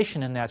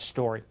information in that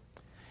story.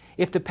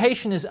 If the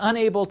patient is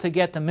unable to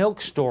get the milk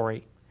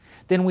story,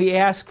 then we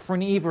ask for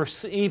an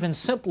even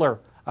simpler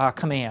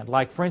command.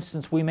 Like, for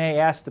instance, we may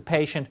ask the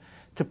patient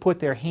to put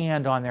their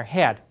hand on their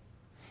head.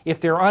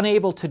 If they're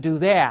unable to do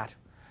that,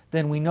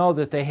 then we know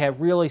that they have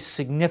really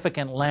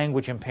significant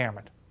language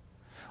impairment.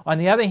 On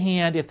the other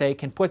hand, if they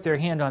can put their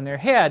hand on their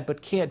head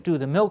but can't do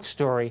the milk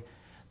story,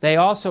 they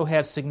also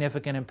have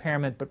significant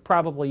impairment, but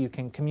probably you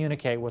can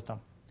communicate with them.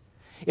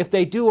 If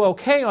they do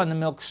okay on the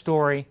milk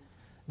story,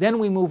 then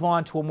we move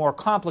on to a more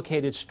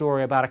complicated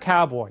story about a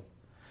cowboy.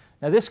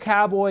 Now, this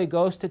cowboy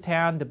goes to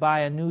town to buy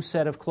a new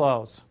set of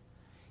clothes.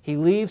 He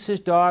leaves his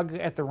dog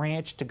at the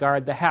ranch to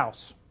guard the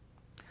house.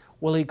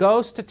 Well, he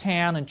goes to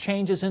town and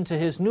changes into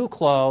his new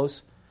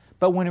clothes,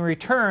 but when he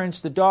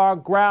returns, the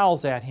dog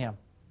growls at him.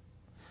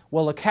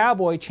 Well, the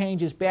cowboy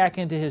changes back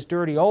into his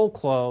dirty old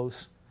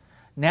clothes.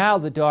 Now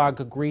the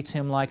dog greets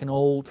him like an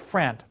old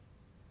friend.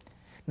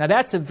 Now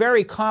that's a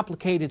very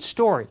complicated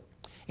story,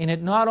 and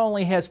it not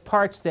only has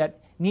parts that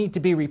need to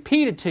be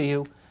repeated to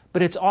you,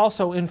 but it's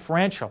also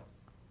inferential.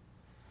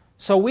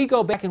 So we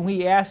go back and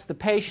we ask the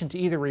patient to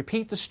either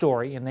repeat the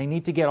story, and they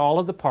need to get all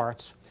of the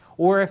parts,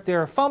 or if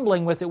they're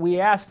fumbling with it, we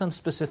ask them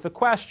specific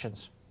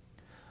questions.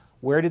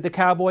 Where did the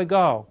cowboy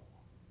go?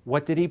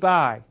 What did he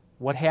buy?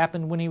 What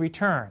happened when he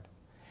returned?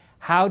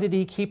 How did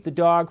he keep the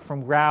dog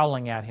from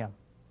growling at him?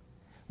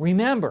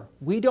 Remember,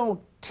 we don't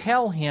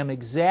tell him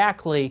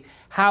exactly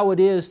how it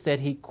is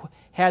that he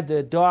had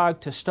the dog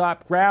to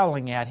stop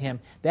growling at him.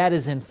 That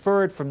is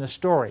inferred from the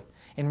story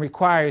and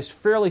requires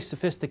fairly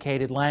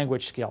sophisticated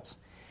language skills.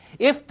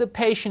 If the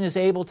patient is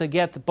able to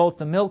get both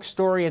the milk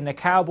story and the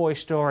cowboy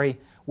story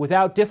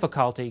without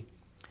difficulty,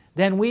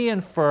 then we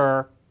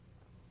infer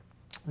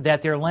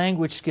that their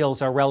language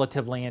skills are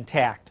relatively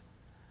intact.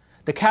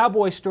 The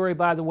cowboy story,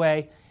 by the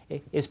way,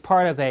 is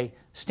part of a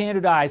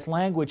standardized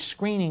language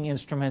screening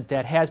instrument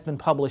that has been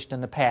published in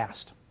the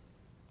past.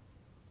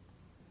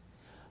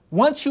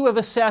 Once you have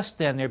assessed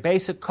then their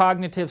basic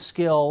cognitive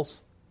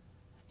skills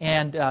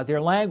and their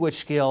language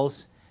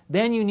skills,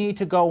 then you need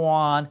to go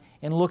on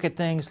and look at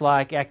things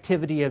like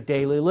activity of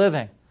daily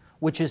living,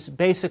 which is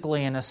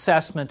basically an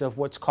assessment of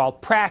what's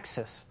called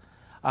praxis.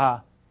 And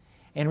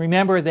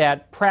remember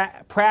that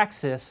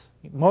praxis,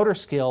 motor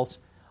skills,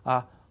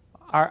 are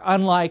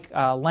unlike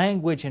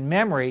language and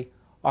memory,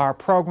 are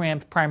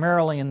programmed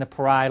primarily in the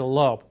parietal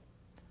lobe.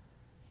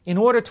 In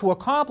order to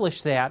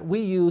accomplish that, we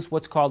use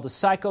what's called the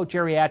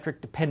Psychogeriatric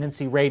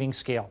Dependency Rating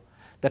Scale,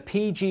 the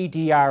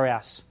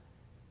PGDRS.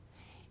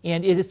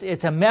 And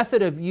it's a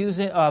method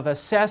of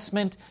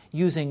assessment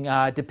using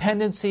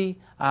dependency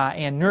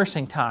and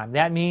nursing time.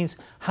 That means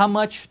how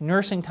much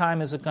nursing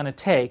time is it going to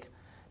take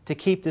to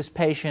keep this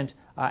patient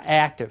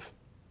active.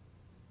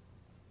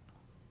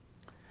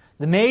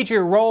 The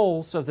major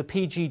roles of the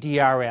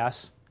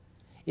PGDRS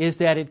is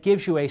that it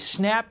gives you a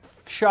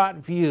snapshot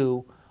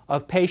view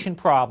of patient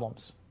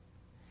problems.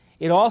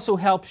 It also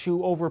helps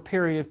you over a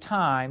period of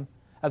time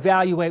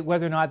evaluate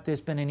whether or not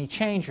there's been any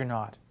change or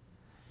not.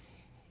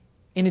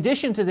 In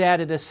addition to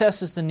that, it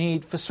assesses the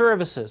need for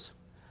services.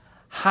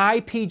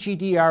 High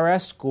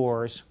PGDRS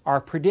scores are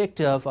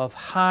predictive of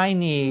high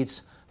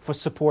needs for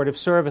supportive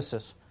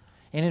services.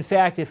 And in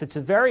fact, if it's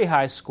a very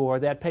high score,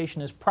 that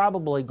patient is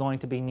probably going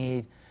to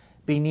be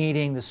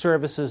needing the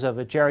services of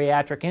a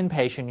geriatric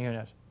inpatient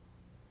unit.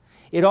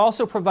 It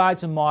also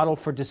provides a model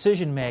for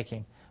decision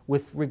making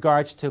with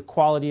regards to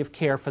quality of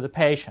care for the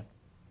patient.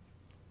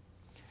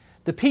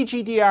 The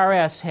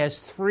PGDRS has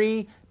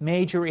three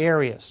major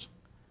areas.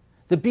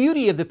 The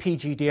beauty of the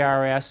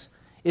PGDRS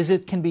is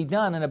it can be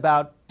done in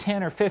about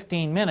 10 or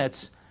 15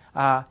 minutes,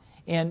 and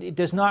it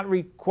does not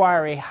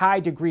require a high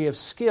degree of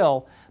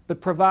skill,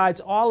 but provides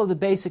all of the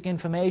basic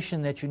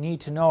information that you need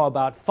to know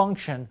about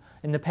function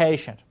in the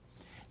patient.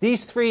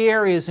 These three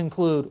areas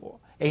include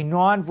a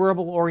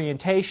nonverbal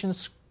orientation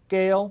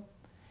scale,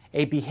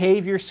 a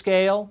behavior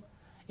scale,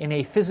 and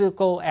a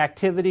physical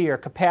activity or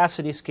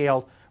capacity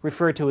scale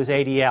referred to as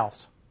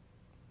ADLs.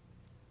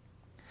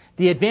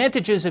 The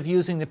advantages of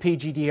using the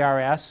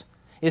PGDRS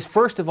is,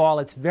 first of all,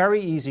 it's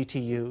very easy to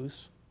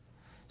use.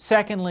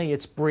 Secondly,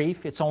 it's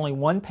brief. It's only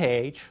one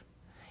page,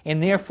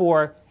 and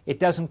therefore it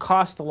doesn't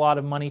cost a lot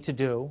of money to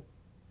do.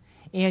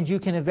 And you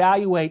can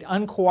evaluate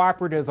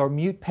uncooperative or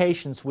mute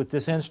patients with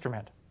this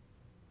instrument.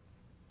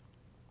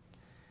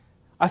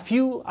 A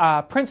few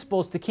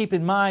principles to keep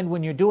in mind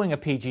when you're doing a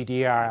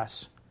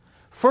PGDRS.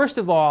 First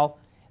of all,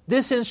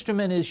 this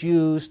instrument is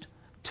used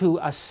to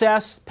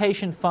assess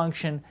patient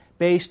function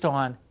based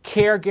on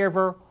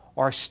caregiver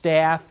or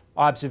staff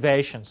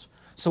observations.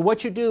 So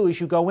what you do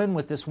is you go in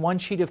with this one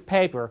sheet of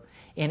paper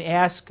and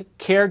ask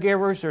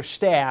caregivers or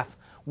staff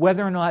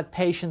whether or not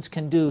patients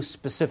can do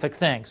specific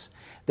things.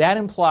 That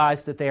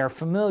implies that they are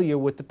familiar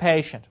with the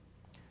patient.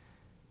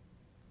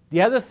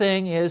 The other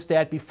thing is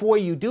that before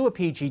you do a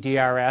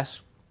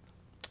PGDRS,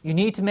 you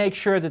need to make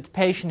sure that the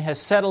patient has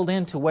settled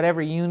into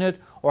whatever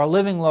unit or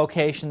living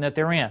location that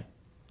they're in.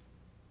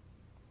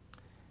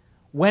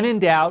 When in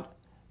doubt,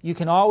 you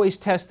can always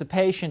test the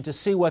patient to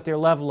see what their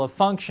level of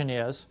function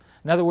is.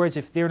 In other words,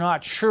 if they're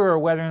not sure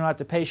whether or not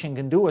the patient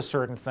can do a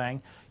certain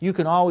thing, you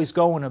can always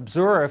go and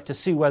observe to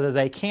see whether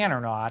they can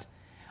or not.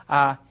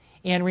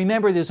 And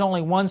remember, there's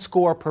only one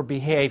score per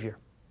behavior.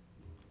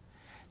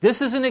 This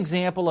is an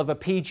example of a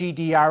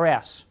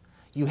PGDRS.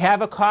 You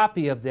have a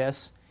copy of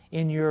this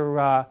in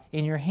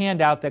your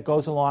handout that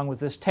goes along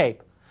with this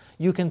tape.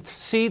 You can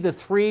see the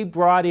three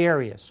broad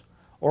areas: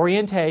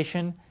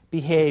 orientation,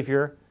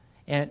 behavior,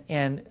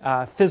 and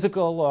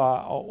physical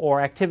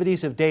or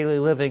activities of daily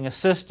living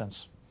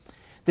assistance.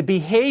 The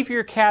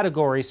behavior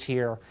categories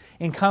here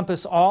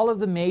encompass all of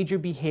the major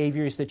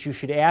behaviors that you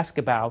should ask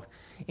about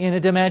in a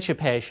dementia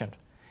patient.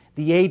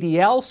 The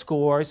ADL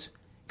scores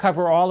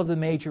cover all of the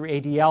major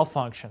ADL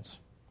functions.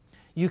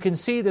 You can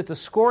see that the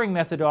scoring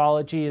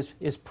methodology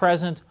is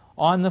present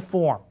on the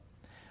form.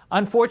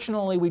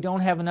 Unfortunately, we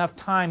don't have enough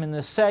time in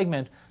this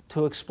segment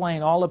to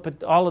explain all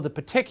of the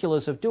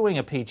particulars of doing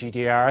a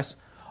PGDRS.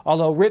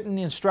 Although written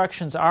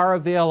instructions are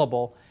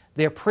available,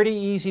 they're pretty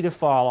easy to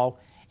follow,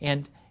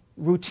 and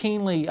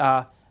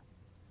routinely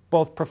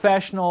both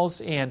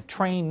professionals and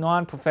trained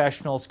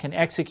non-professionals can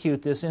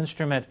execute this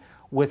instrument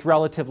with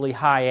relatively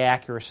high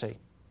accuracy.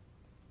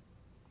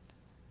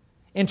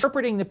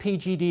 Interpreting the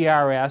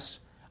PGDRS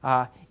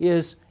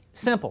is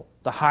simple.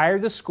 The higher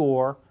the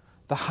score,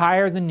 the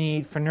higher the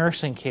need for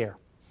nursing care.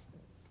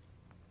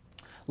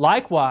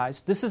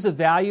 Likewise, this is a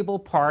valuable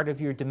part of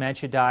your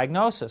dementia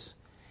diagnosis.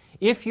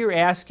 If you're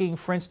asking,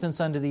 for instance,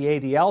 under the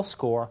ADL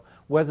score,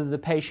 whether the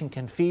patient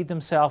can feed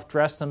themselves,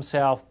 dress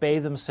themselves,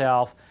 bathe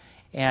themselves,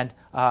 and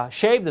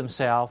shave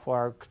themselves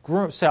or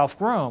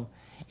self-groom,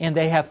 and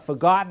they have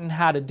forgotten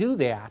how to do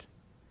that,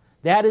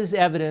 that is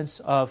evidence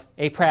of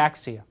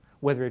apraxia,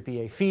 whether it be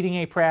a feeding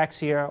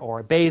apraxia or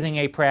a bathing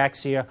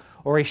apraxia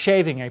or a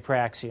shaving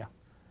apraxia.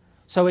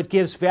 So it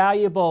gives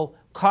valuable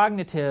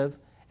cognitive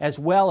as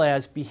well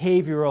as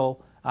behavioral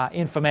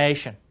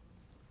information.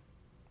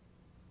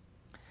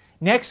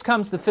 Next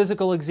comes the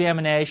physical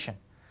examination.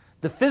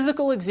 The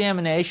physical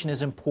examination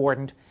is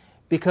important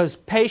because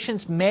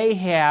patients may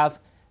have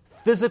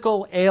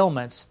physical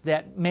ailments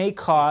that may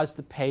cause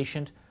the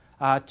patient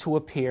to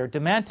appear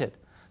demented.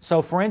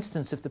 So, for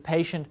instance, if the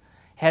patient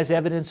has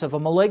evidence of a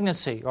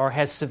malignancy or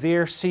has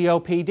severe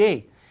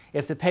COPD,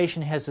 if the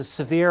patient has a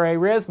severe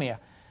arrhythmia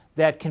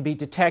that can be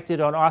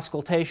detected on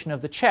auscultation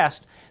of the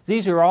chest,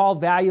 these are all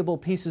valuable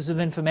pieces of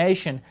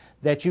information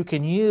that you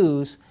can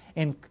use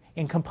in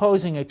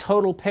composing a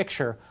total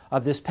picture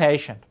of this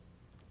patient.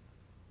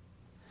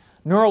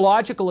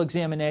 Neurological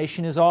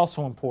examination is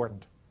also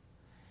important.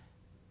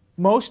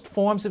 Most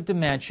forms of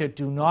dementia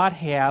do not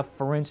have,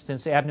 for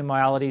instance,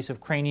 abnormalities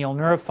of cranial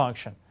nerve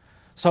function.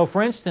 So,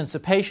 for instance, a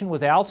patient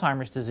with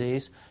Alzheimer's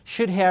disease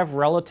should have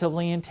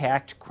relatively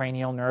intact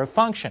cranial nerve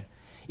function.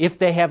 If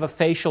they have a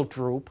facial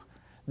droop,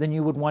 then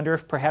you would wonder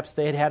if perhaps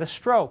they had had a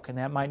stroke, and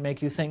that might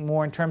make you think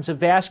more in terms of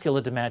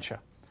vascular dementia.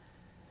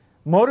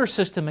 Motor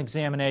system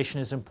examination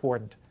is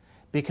important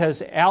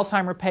because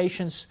Alzheimer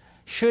patients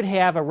should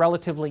have a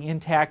relatively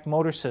intact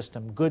motor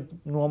system, good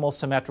normal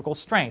symmetrical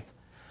strength.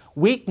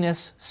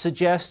 Weakness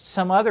suggests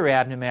some other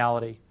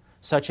abnormality,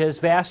 such as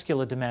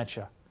vascular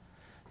dementia.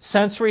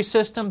 Sensory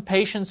system,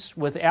 patients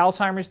with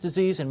Alzheimer's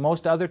disease and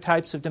most other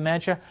types of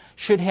dementia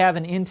should have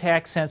an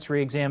intact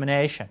sensory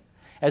examination,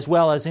 as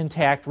well as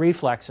intact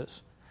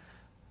reflexes.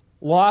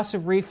 Loss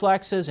of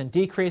reflexes and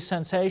decreased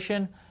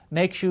sensation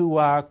makes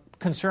you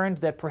concerned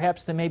that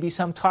perhaps there may be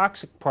some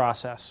toxic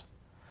process,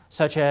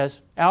 such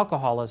as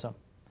alcoholism.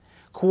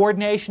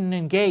 Coordination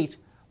and gait,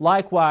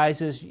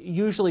 likewise, is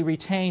usually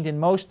retained in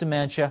most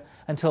dementia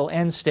until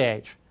end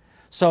stage.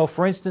 So,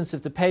 for instance,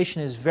 if the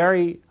patient is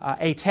very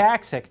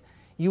ataxic,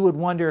 you would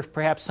wonder if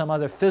perhaps some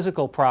other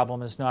physical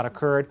problem has not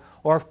occurred,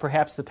 or if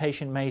perhaps the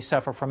patient may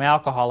suffer from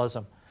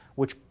alcoholism,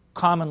 which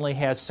commonly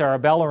has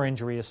cerebellar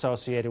injury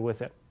associated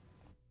with it.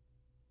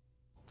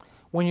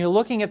 When you're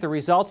looking at the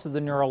results of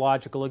the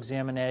neurological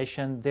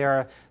examination, there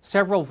are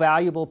several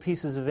valuable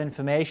pieces of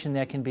information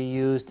that can be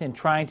used in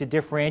trying to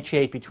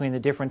differentiate between the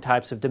different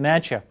types of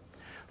dementia.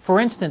 For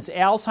instance,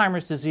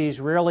 Alzheimer's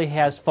disease rarely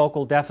has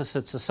focal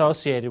deficits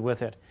associated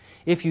with it.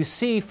 If you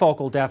see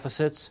focal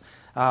deficits,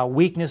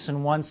 weakness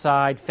in one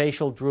side,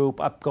 facial droop,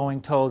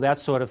 upgoing toe, that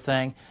sort of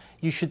thing,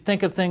 you should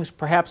think of things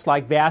perhaps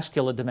like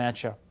vascular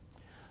dementia.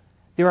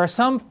 There are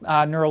some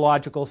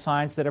neurological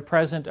signs that are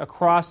present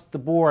across the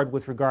board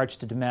with regards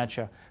to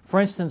dementia. For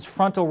instance,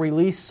 frontal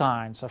release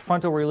signs. A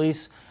frontal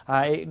release,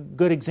 a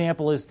good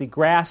example is the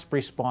grasp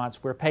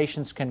response, where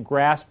patients can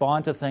grasp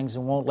onto things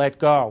and won't let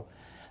go.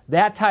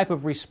 That type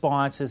of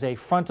response is a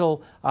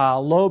frontal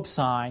lobe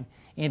sign,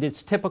 and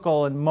it's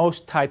typical in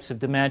most types of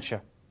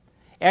dementia.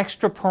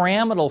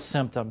 Extrapyramidal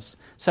symptoms,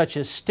 such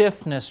as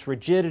stiffness,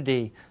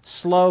 rigidity,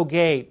 slow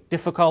gait,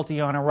 difficulty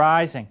on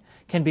arising,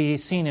 can be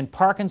seen in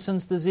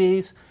Parkinson's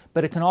disease,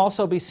 but it can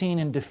also be seen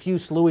in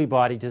diffuse Lewy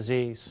body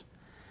disease.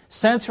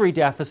 Sensory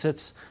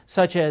deficits,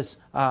 such as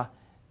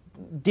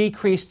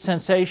decreased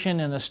sensation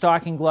in the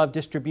stocking glove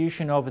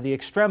distribution over the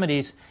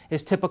extremities,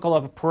 is typical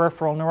of a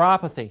peripheral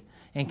neuropathy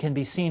and can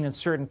be seen in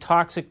certain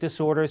toxic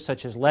disorders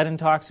such as lead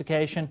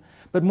intoxication,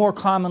 but more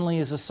commonly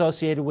is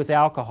associated with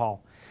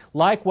alcohol.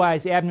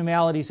 Likewise,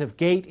 abnormalities of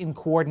gait and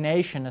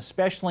coordination,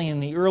 especially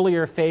in the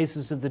earlier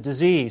phases of the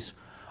disease,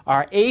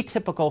 are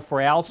atypical for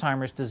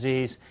Alzheimer's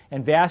disease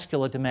and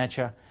vascular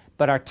dementia,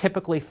 but are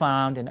typically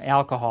found in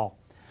alcohol.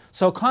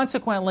 So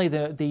consequently,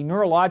 the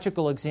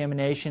neurological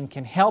examination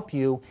can help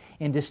you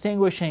in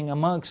distinguishing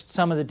amongst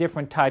some of the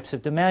different types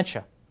of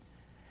dementia.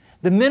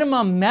 The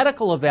minimum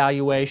medical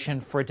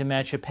evaluation for a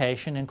dementia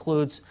patient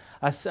includes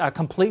a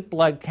complete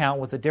blood count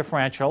with a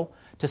differential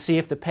to see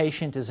if the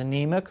patient is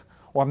anemic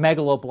or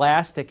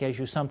megaloblastic, as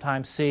you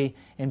sometimes see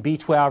in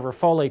B12 or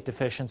folate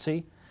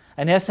deficiency,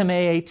 an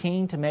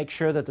SMA-18 to make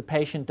sure that the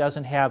patient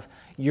doesn't have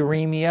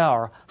uremia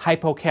or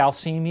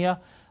hypocalcemia,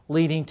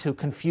 leading to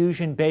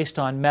confusion based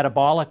on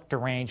metabolic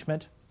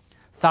derangement,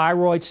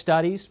 Thyroid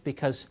studies,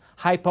 because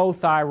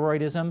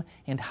hypothyroidism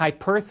and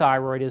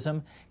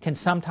hyperthyroidism can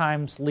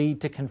sometimes lead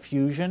to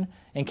confusion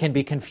and can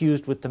be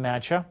confused with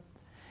dementia.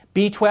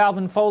 B12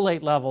 and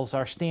folate levels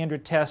are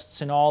standard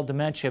tests in all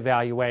dementia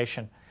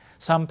evaluation.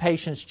 Some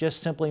patients just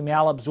simply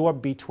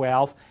malabsorb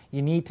B12.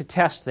 You need to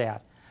test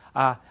that.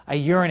 A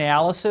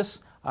urinalysis,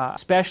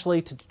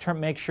 especially to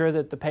make sure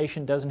that the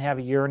patient doesn't have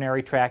a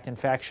urinary tract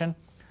infection.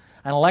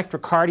 An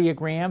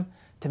electrocardiogram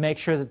to make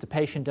sure that the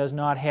patient does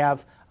not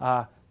have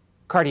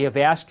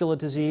cardiovascular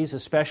disease,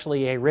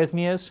 especially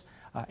arrhythmias.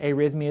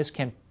 Arrhythmias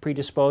can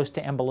predispose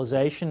to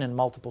embolization and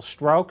multiple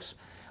strokes.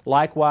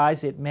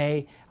 Likewise, it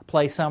may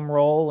play some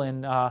role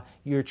in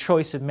your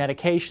choice of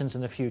medications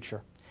in the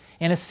future.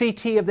 And a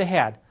CT of the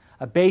head,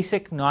 a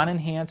basic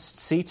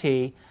non-enhanced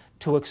CT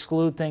to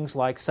exclude things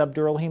like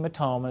subdural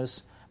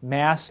hematomas,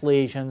 mass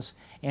lesions,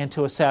 and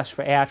to assess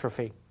for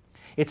atrophy.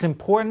 It's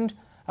important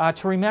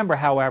to remember,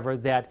 however,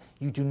 that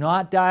you do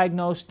not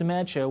diagnose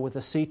dementia with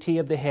a CT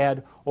of the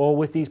head or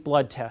with these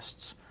blood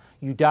tests.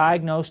 You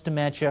diagnose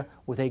dementia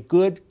with a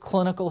good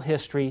clinical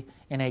history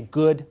and a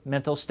good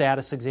mental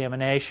status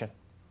examination.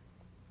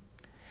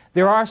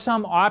 There are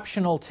some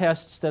optional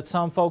tests that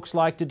some folks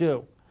like to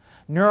do.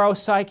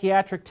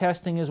 Neuropsychiatric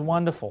testing is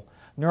wonderful.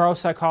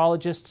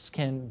 Neuropsychologists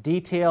can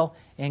detail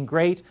in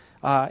great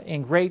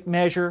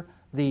measure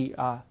the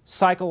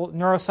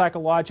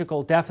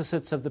neuropsychological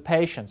deficits of the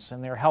patients,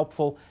 and they're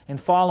helpful in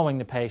following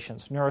the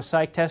patients.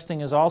 Neuropsych testing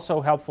is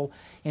also helpful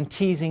in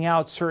teasing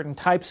out certain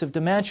types of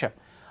dementia.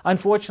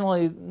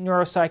 Unfortunately,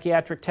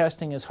 neuropsychiatric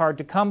testing is hard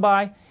to come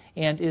by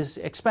and is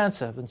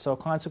expensive, and so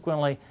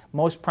consequently,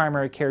 most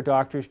primary care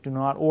doctors do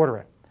not order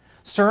it.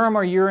 Serum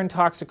or urine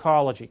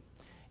toxicology.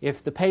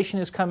 If the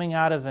patient is coming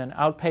out of an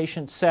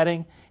outpatient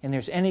setting and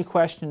there's any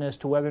question as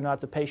to whether or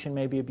not the patient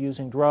may be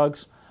abusing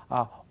drugs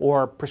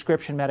or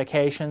prescription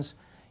medications,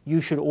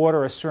 you should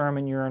order a serum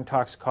and urine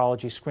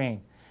toxicology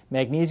screen.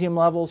 Magnesium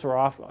levels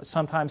are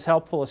sometimes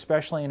helpful,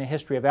 especially in a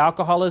history of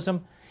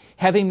alcoholism.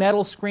 Heavy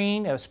metal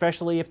screen,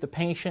 especially if the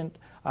patient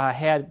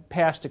had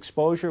past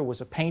exposure,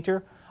 was a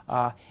painter.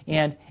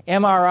 And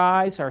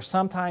MRIs are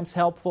sometimes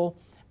helpful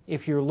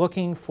if you're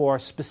looking for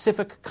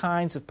specific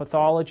kinds of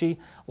pathology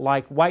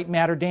like white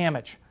matter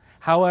damage.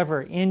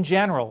 However, in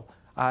general,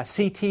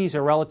 CTs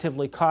are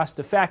relatively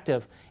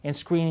cost-effective in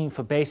screening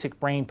for basic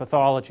brain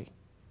pathology.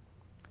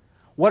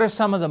 What are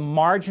some of the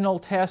marginal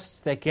tests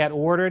that get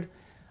ordered?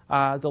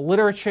 The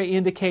literature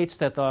indicates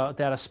that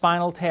a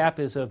spinal tap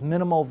is of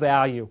minimal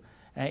value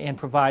and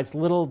provides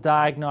little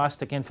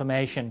diagnostic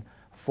information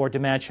for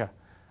dementia.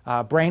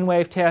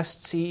 Brainwave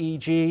tests,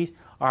 EEG,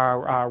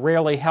 are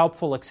rarely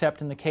helpful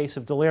except in the case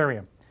of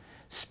delirium.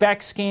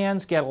 SPECT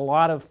scans get a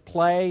lot of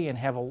play and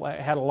have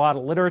had a lot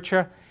of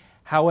literature.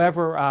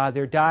 However,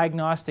 their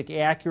diagnostic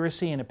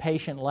accuracy in a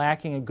patient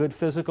lacking a good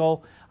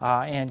physical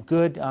and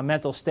good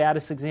mental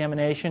status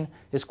examination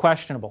is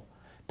questionable.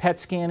 PET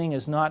scanning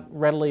is not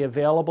readily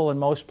available in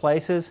most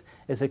places,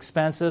 is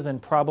expensive, and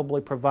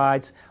probably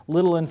provides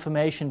little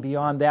information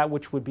beyond that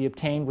which would be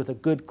obtained with a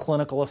good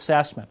clinical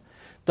assessment.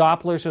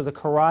 Dopplers of the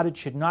carotid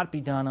should not be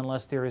done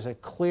unless there is a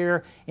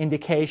clear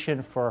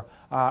indication for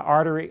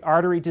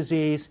artery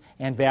disease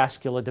and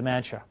vascular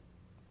dementia.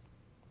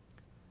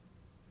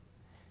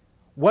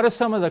 What are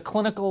some of the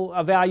clinical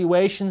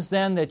evaluations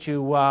then that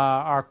you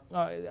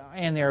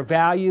and their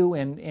value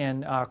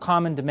in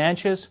common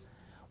dementias?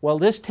 Well,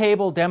 this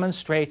table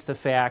demonstrates the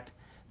fact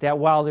that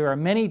while there are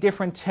many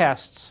different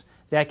tests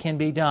that can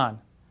be done,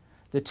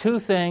 the two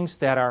things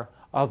that are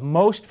of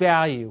most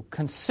value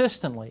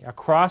consistently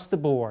across the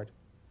board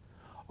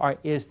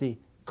is the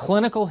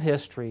clinical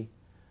history,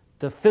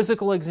 the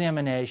physical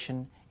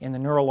examination, and the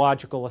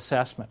neurological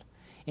assessment.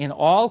 In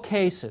all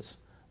cases,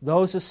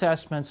 those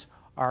assessments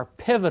are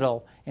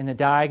pivotal in the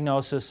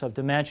diagnosis of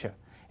dementia.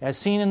 As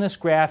seen in this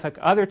graphic,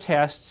 other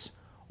tests,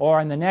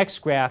 or in the next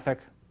graphic,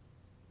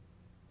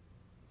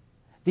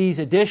 these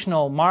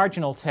additional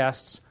marginal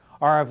tests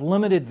are of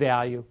limited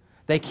value.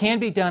 They can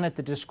be done at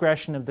the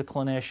discretion of the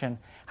clinician.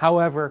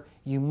 However,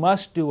 you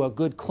must do a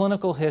good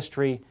clinical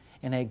history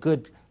and a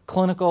good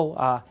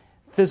clinical,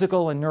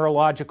 physical, and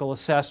neurological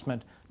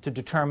assessment to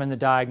determine the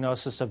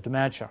diagnosis of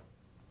dementia.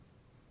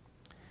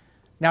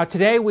 Now,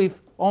 today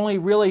we've only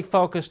really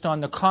focused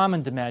on the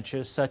common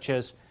dementias such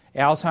as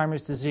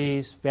Alzheimer's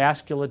disease,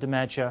 vascular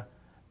dementia,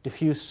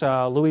 diffuse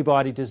Lewy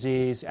body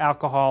disease,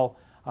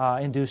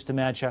 alcohol-induced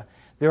dementia.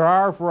 There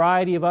are a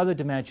variety of other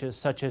dementias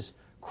such as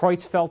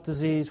Creutzfeldt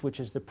disease, which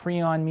is the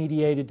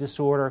prion-mediated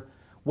disorder,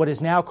 what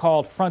is now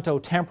called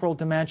frontotemporal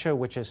dementia,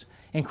 which is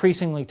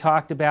increasingly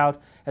talked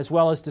about, as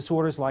well as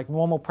disorders like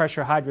normal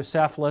pressure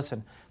hydrocephalus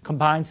and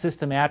combined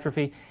system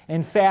atrophy.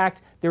 In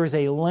fact, there is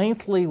a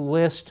lengthy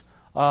list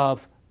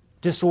of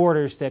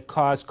disorders that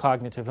cause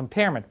cognitive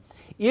impairment.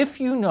 If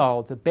you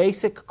know the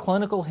basic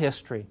clinical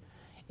history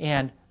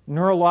and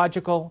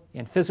neurological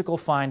and physical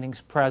findings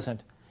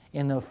present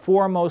in the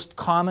four most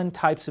common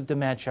types of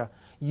dementia,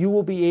 you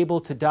will be able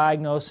to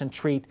diagnose and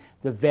treat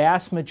the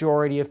vast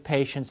majority of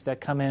patients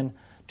that come in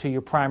to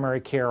your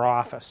primary care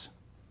office.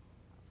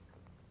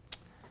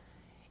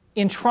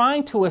 In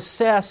trying to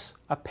assess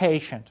a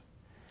patient,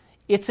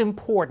 it's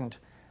important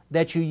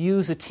that you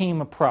use a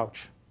team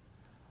approach.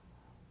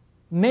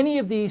 Many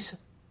of these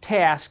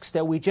tasks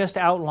that we just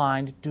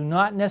outlined do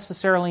not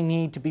necessarily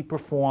need to be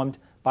performed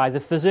by the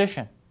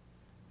physician.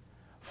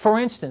 For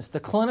instance, the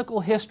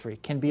clinical history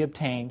can be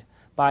obtained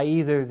by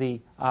either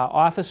the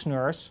office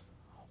nurse,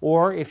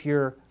 or if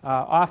your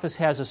office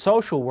has a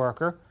social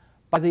worker,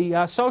 by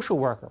the social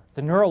worker.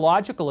 The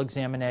neurological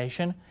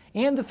examination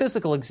and the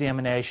physical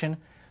examination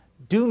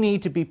do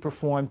need to be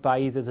performed by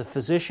either the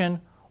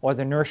physician or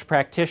the nurse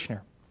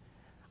practitioner.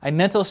 A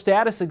mental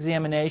status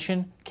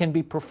examination can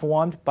be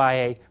performed by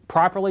a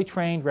properly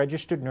trained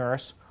registered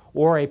nurse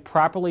or a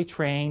properly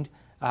trained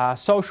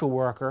social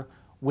worker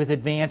with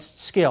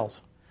advanced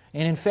skills.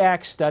 And in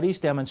fact, studies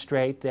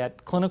demonstrate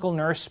that clinical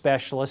nurse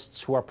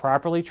specialists who are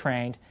properly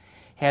trained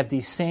have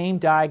the same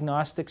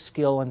diagnostic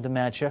skill in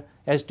dementia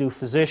as do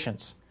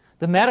physicians.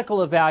 The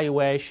medical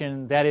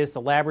evaluation, that is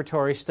the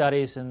laboratory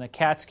studies and the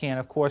CAT scan,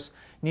 of course,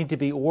 need to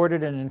be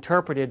ordered and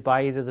interpreted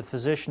by either the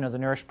physician or the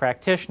nurse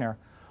practitioner.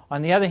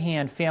 On the other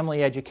hand,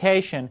 family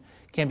education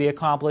can be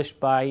accomplished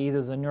by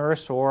either the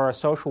nurse or a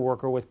social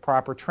worker with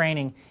proper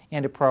training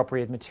and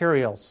appropriate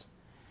materials.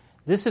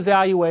 This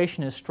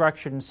evaluation is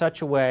structured in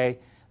such a way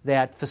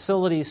that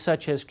facilities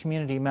such as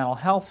community mental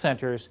health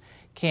centers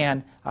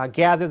can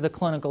gather the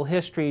clinical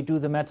history, do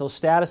the mental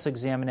status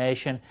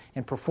examination,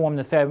 and perform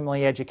the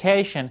family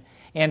education,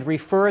 and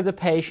refer the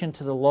patient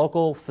to the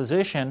local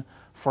physician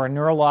for a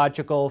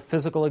neurological,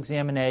 physical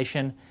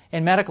examination,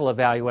 and medical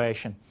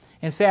evaluation.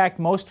 In fact,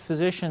 most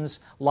physicians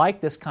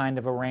like this kind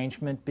of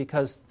arrangement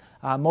because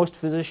most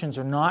physicians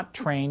are not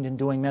trained in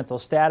doing mental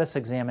status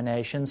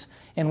examinations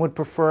and would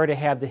prefer to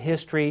have the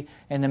history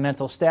and the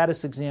mental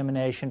status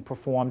examination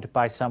performed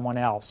by someone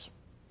else.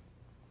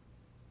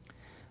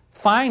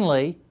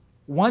 Finally,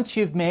 once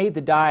you've made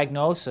the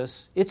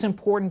diagnosis, it's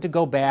important to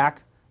go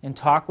back and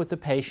talk with the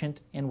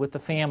patient and with the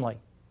family.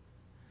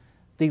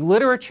 The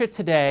literature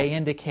today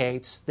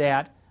indicates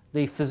that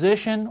the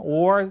physician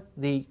or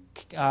the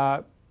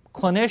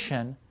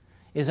clinician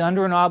is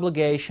under an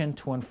obligation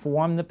to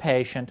inform the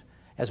patient,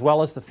 as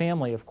well as the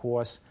family, of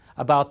course,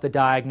 about the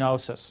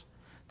diagnosis.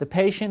 The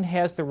patient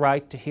has the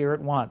right to hear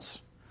it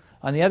once.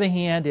 On the other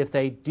hand, if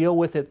they deal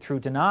with it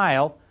through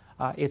denial,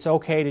 it's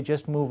okay to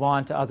just move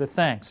on to other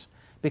things,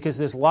 because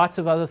there's lots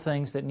of other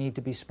things that need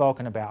to be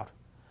spoken about.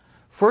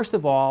 First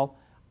of all,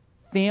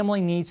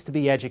 family needs to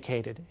be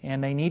educated,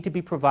 and they need to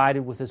be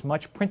provided with as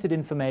much printed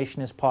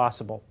information as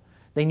possible.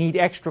 They need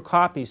extra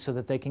copies so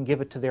that they can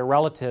give it to their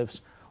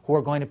relatives who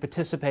are going to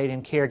participate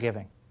in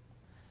caregiving.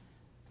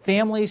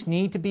 Families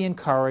need to be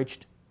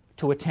encouraged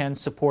to attend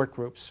support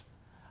groups.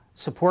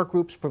 Support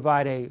groups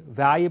provide a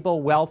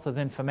valuable wealth of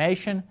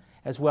information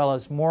as well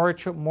as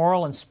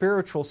moral and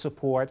spiritual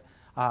support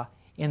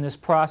in this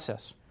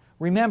process.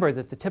 Remember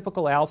that the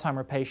typical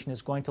Alzheimer patient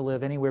is going to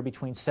live anywhere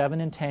between 7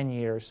 and 10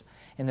 years,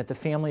 and that the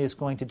family is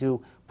going to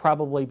do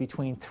probably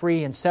between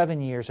 3 and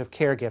 7 years of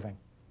caregiving.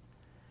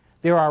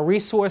 There are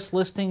resource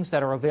listings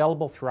that are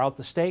available throughout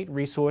the state,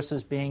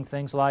 resources being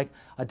things like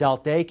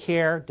adult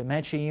daycare,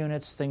 dementia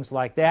units, things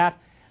like that,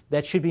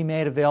 that should be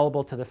made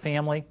available to the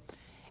family.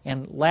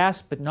 And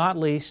last but not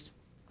least,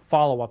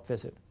 follow-up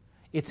visit.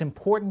 It's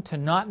important to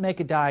not make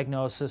a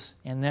diagnosis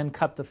and then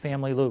cut the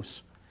family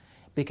loose,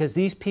 because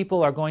these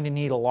people are going to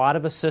need a lot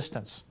of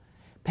assistance.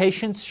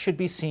 Patients should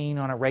be seen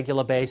on a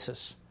regular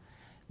basis.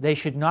 They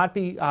should not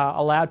be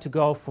allowed to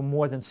go for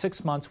more than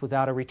 6 months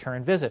without a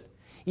return visit,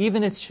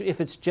 even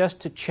if it's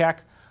just to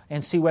check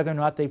and see whether or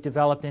not they've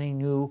developed any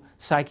new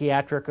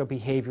psychiatric or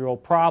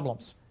behavioral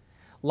problems.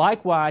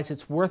 Likewise,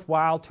 it's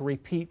worthwhile to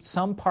repeat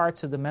some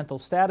parts of the mental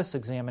status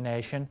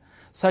examination,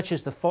 such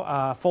as the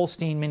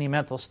Folstein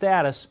Mini-Mental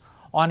Status,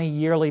 on a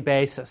yearly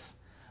basis.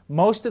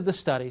 Most of the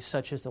studies,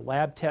 such as the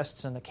lab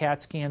tests and the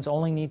CAT scans,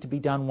 only need to be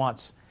done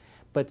once.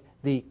 But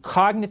the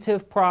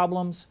cognitive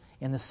problems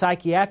and the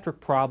psychiatric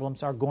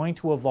problems are going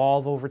to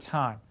evolve over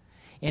time.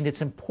 And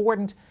it's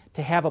important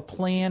to have a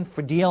plan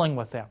for dealing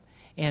with them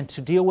and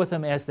to deal with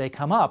them as they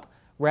come up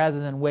rather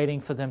than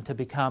waiting for them to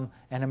become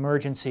an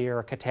emergency or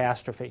a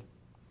catastrophe.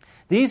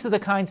 These are the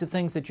kinds of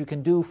things that you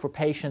can do for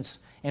patients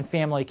and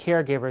family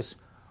caregivers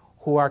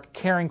who are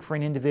caring for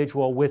an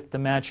individual with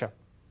dementia.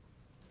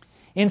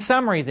 In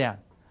summary then,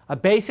 a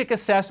basic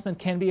assessment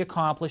can be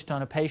accomplished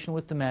on a patient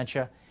with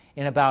dementia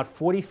in about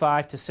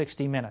 45 to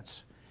 60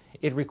 minutes.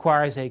 It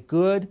requires a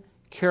good,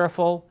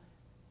 careful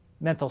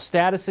mental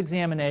status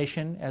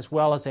examination as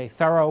well as a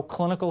thorough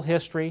clinical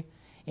history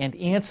and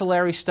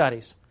ancillary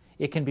studies.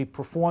 It can be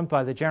performed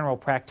by the general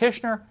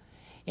practitioner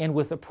and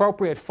with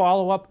appropriate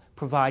follow-up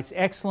provides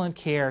excellent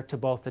care to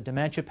both the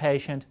dementia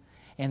patient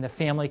and the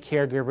family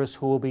caregivers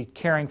who will be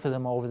caring for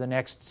them over the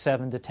next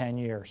 7 to 10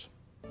 years.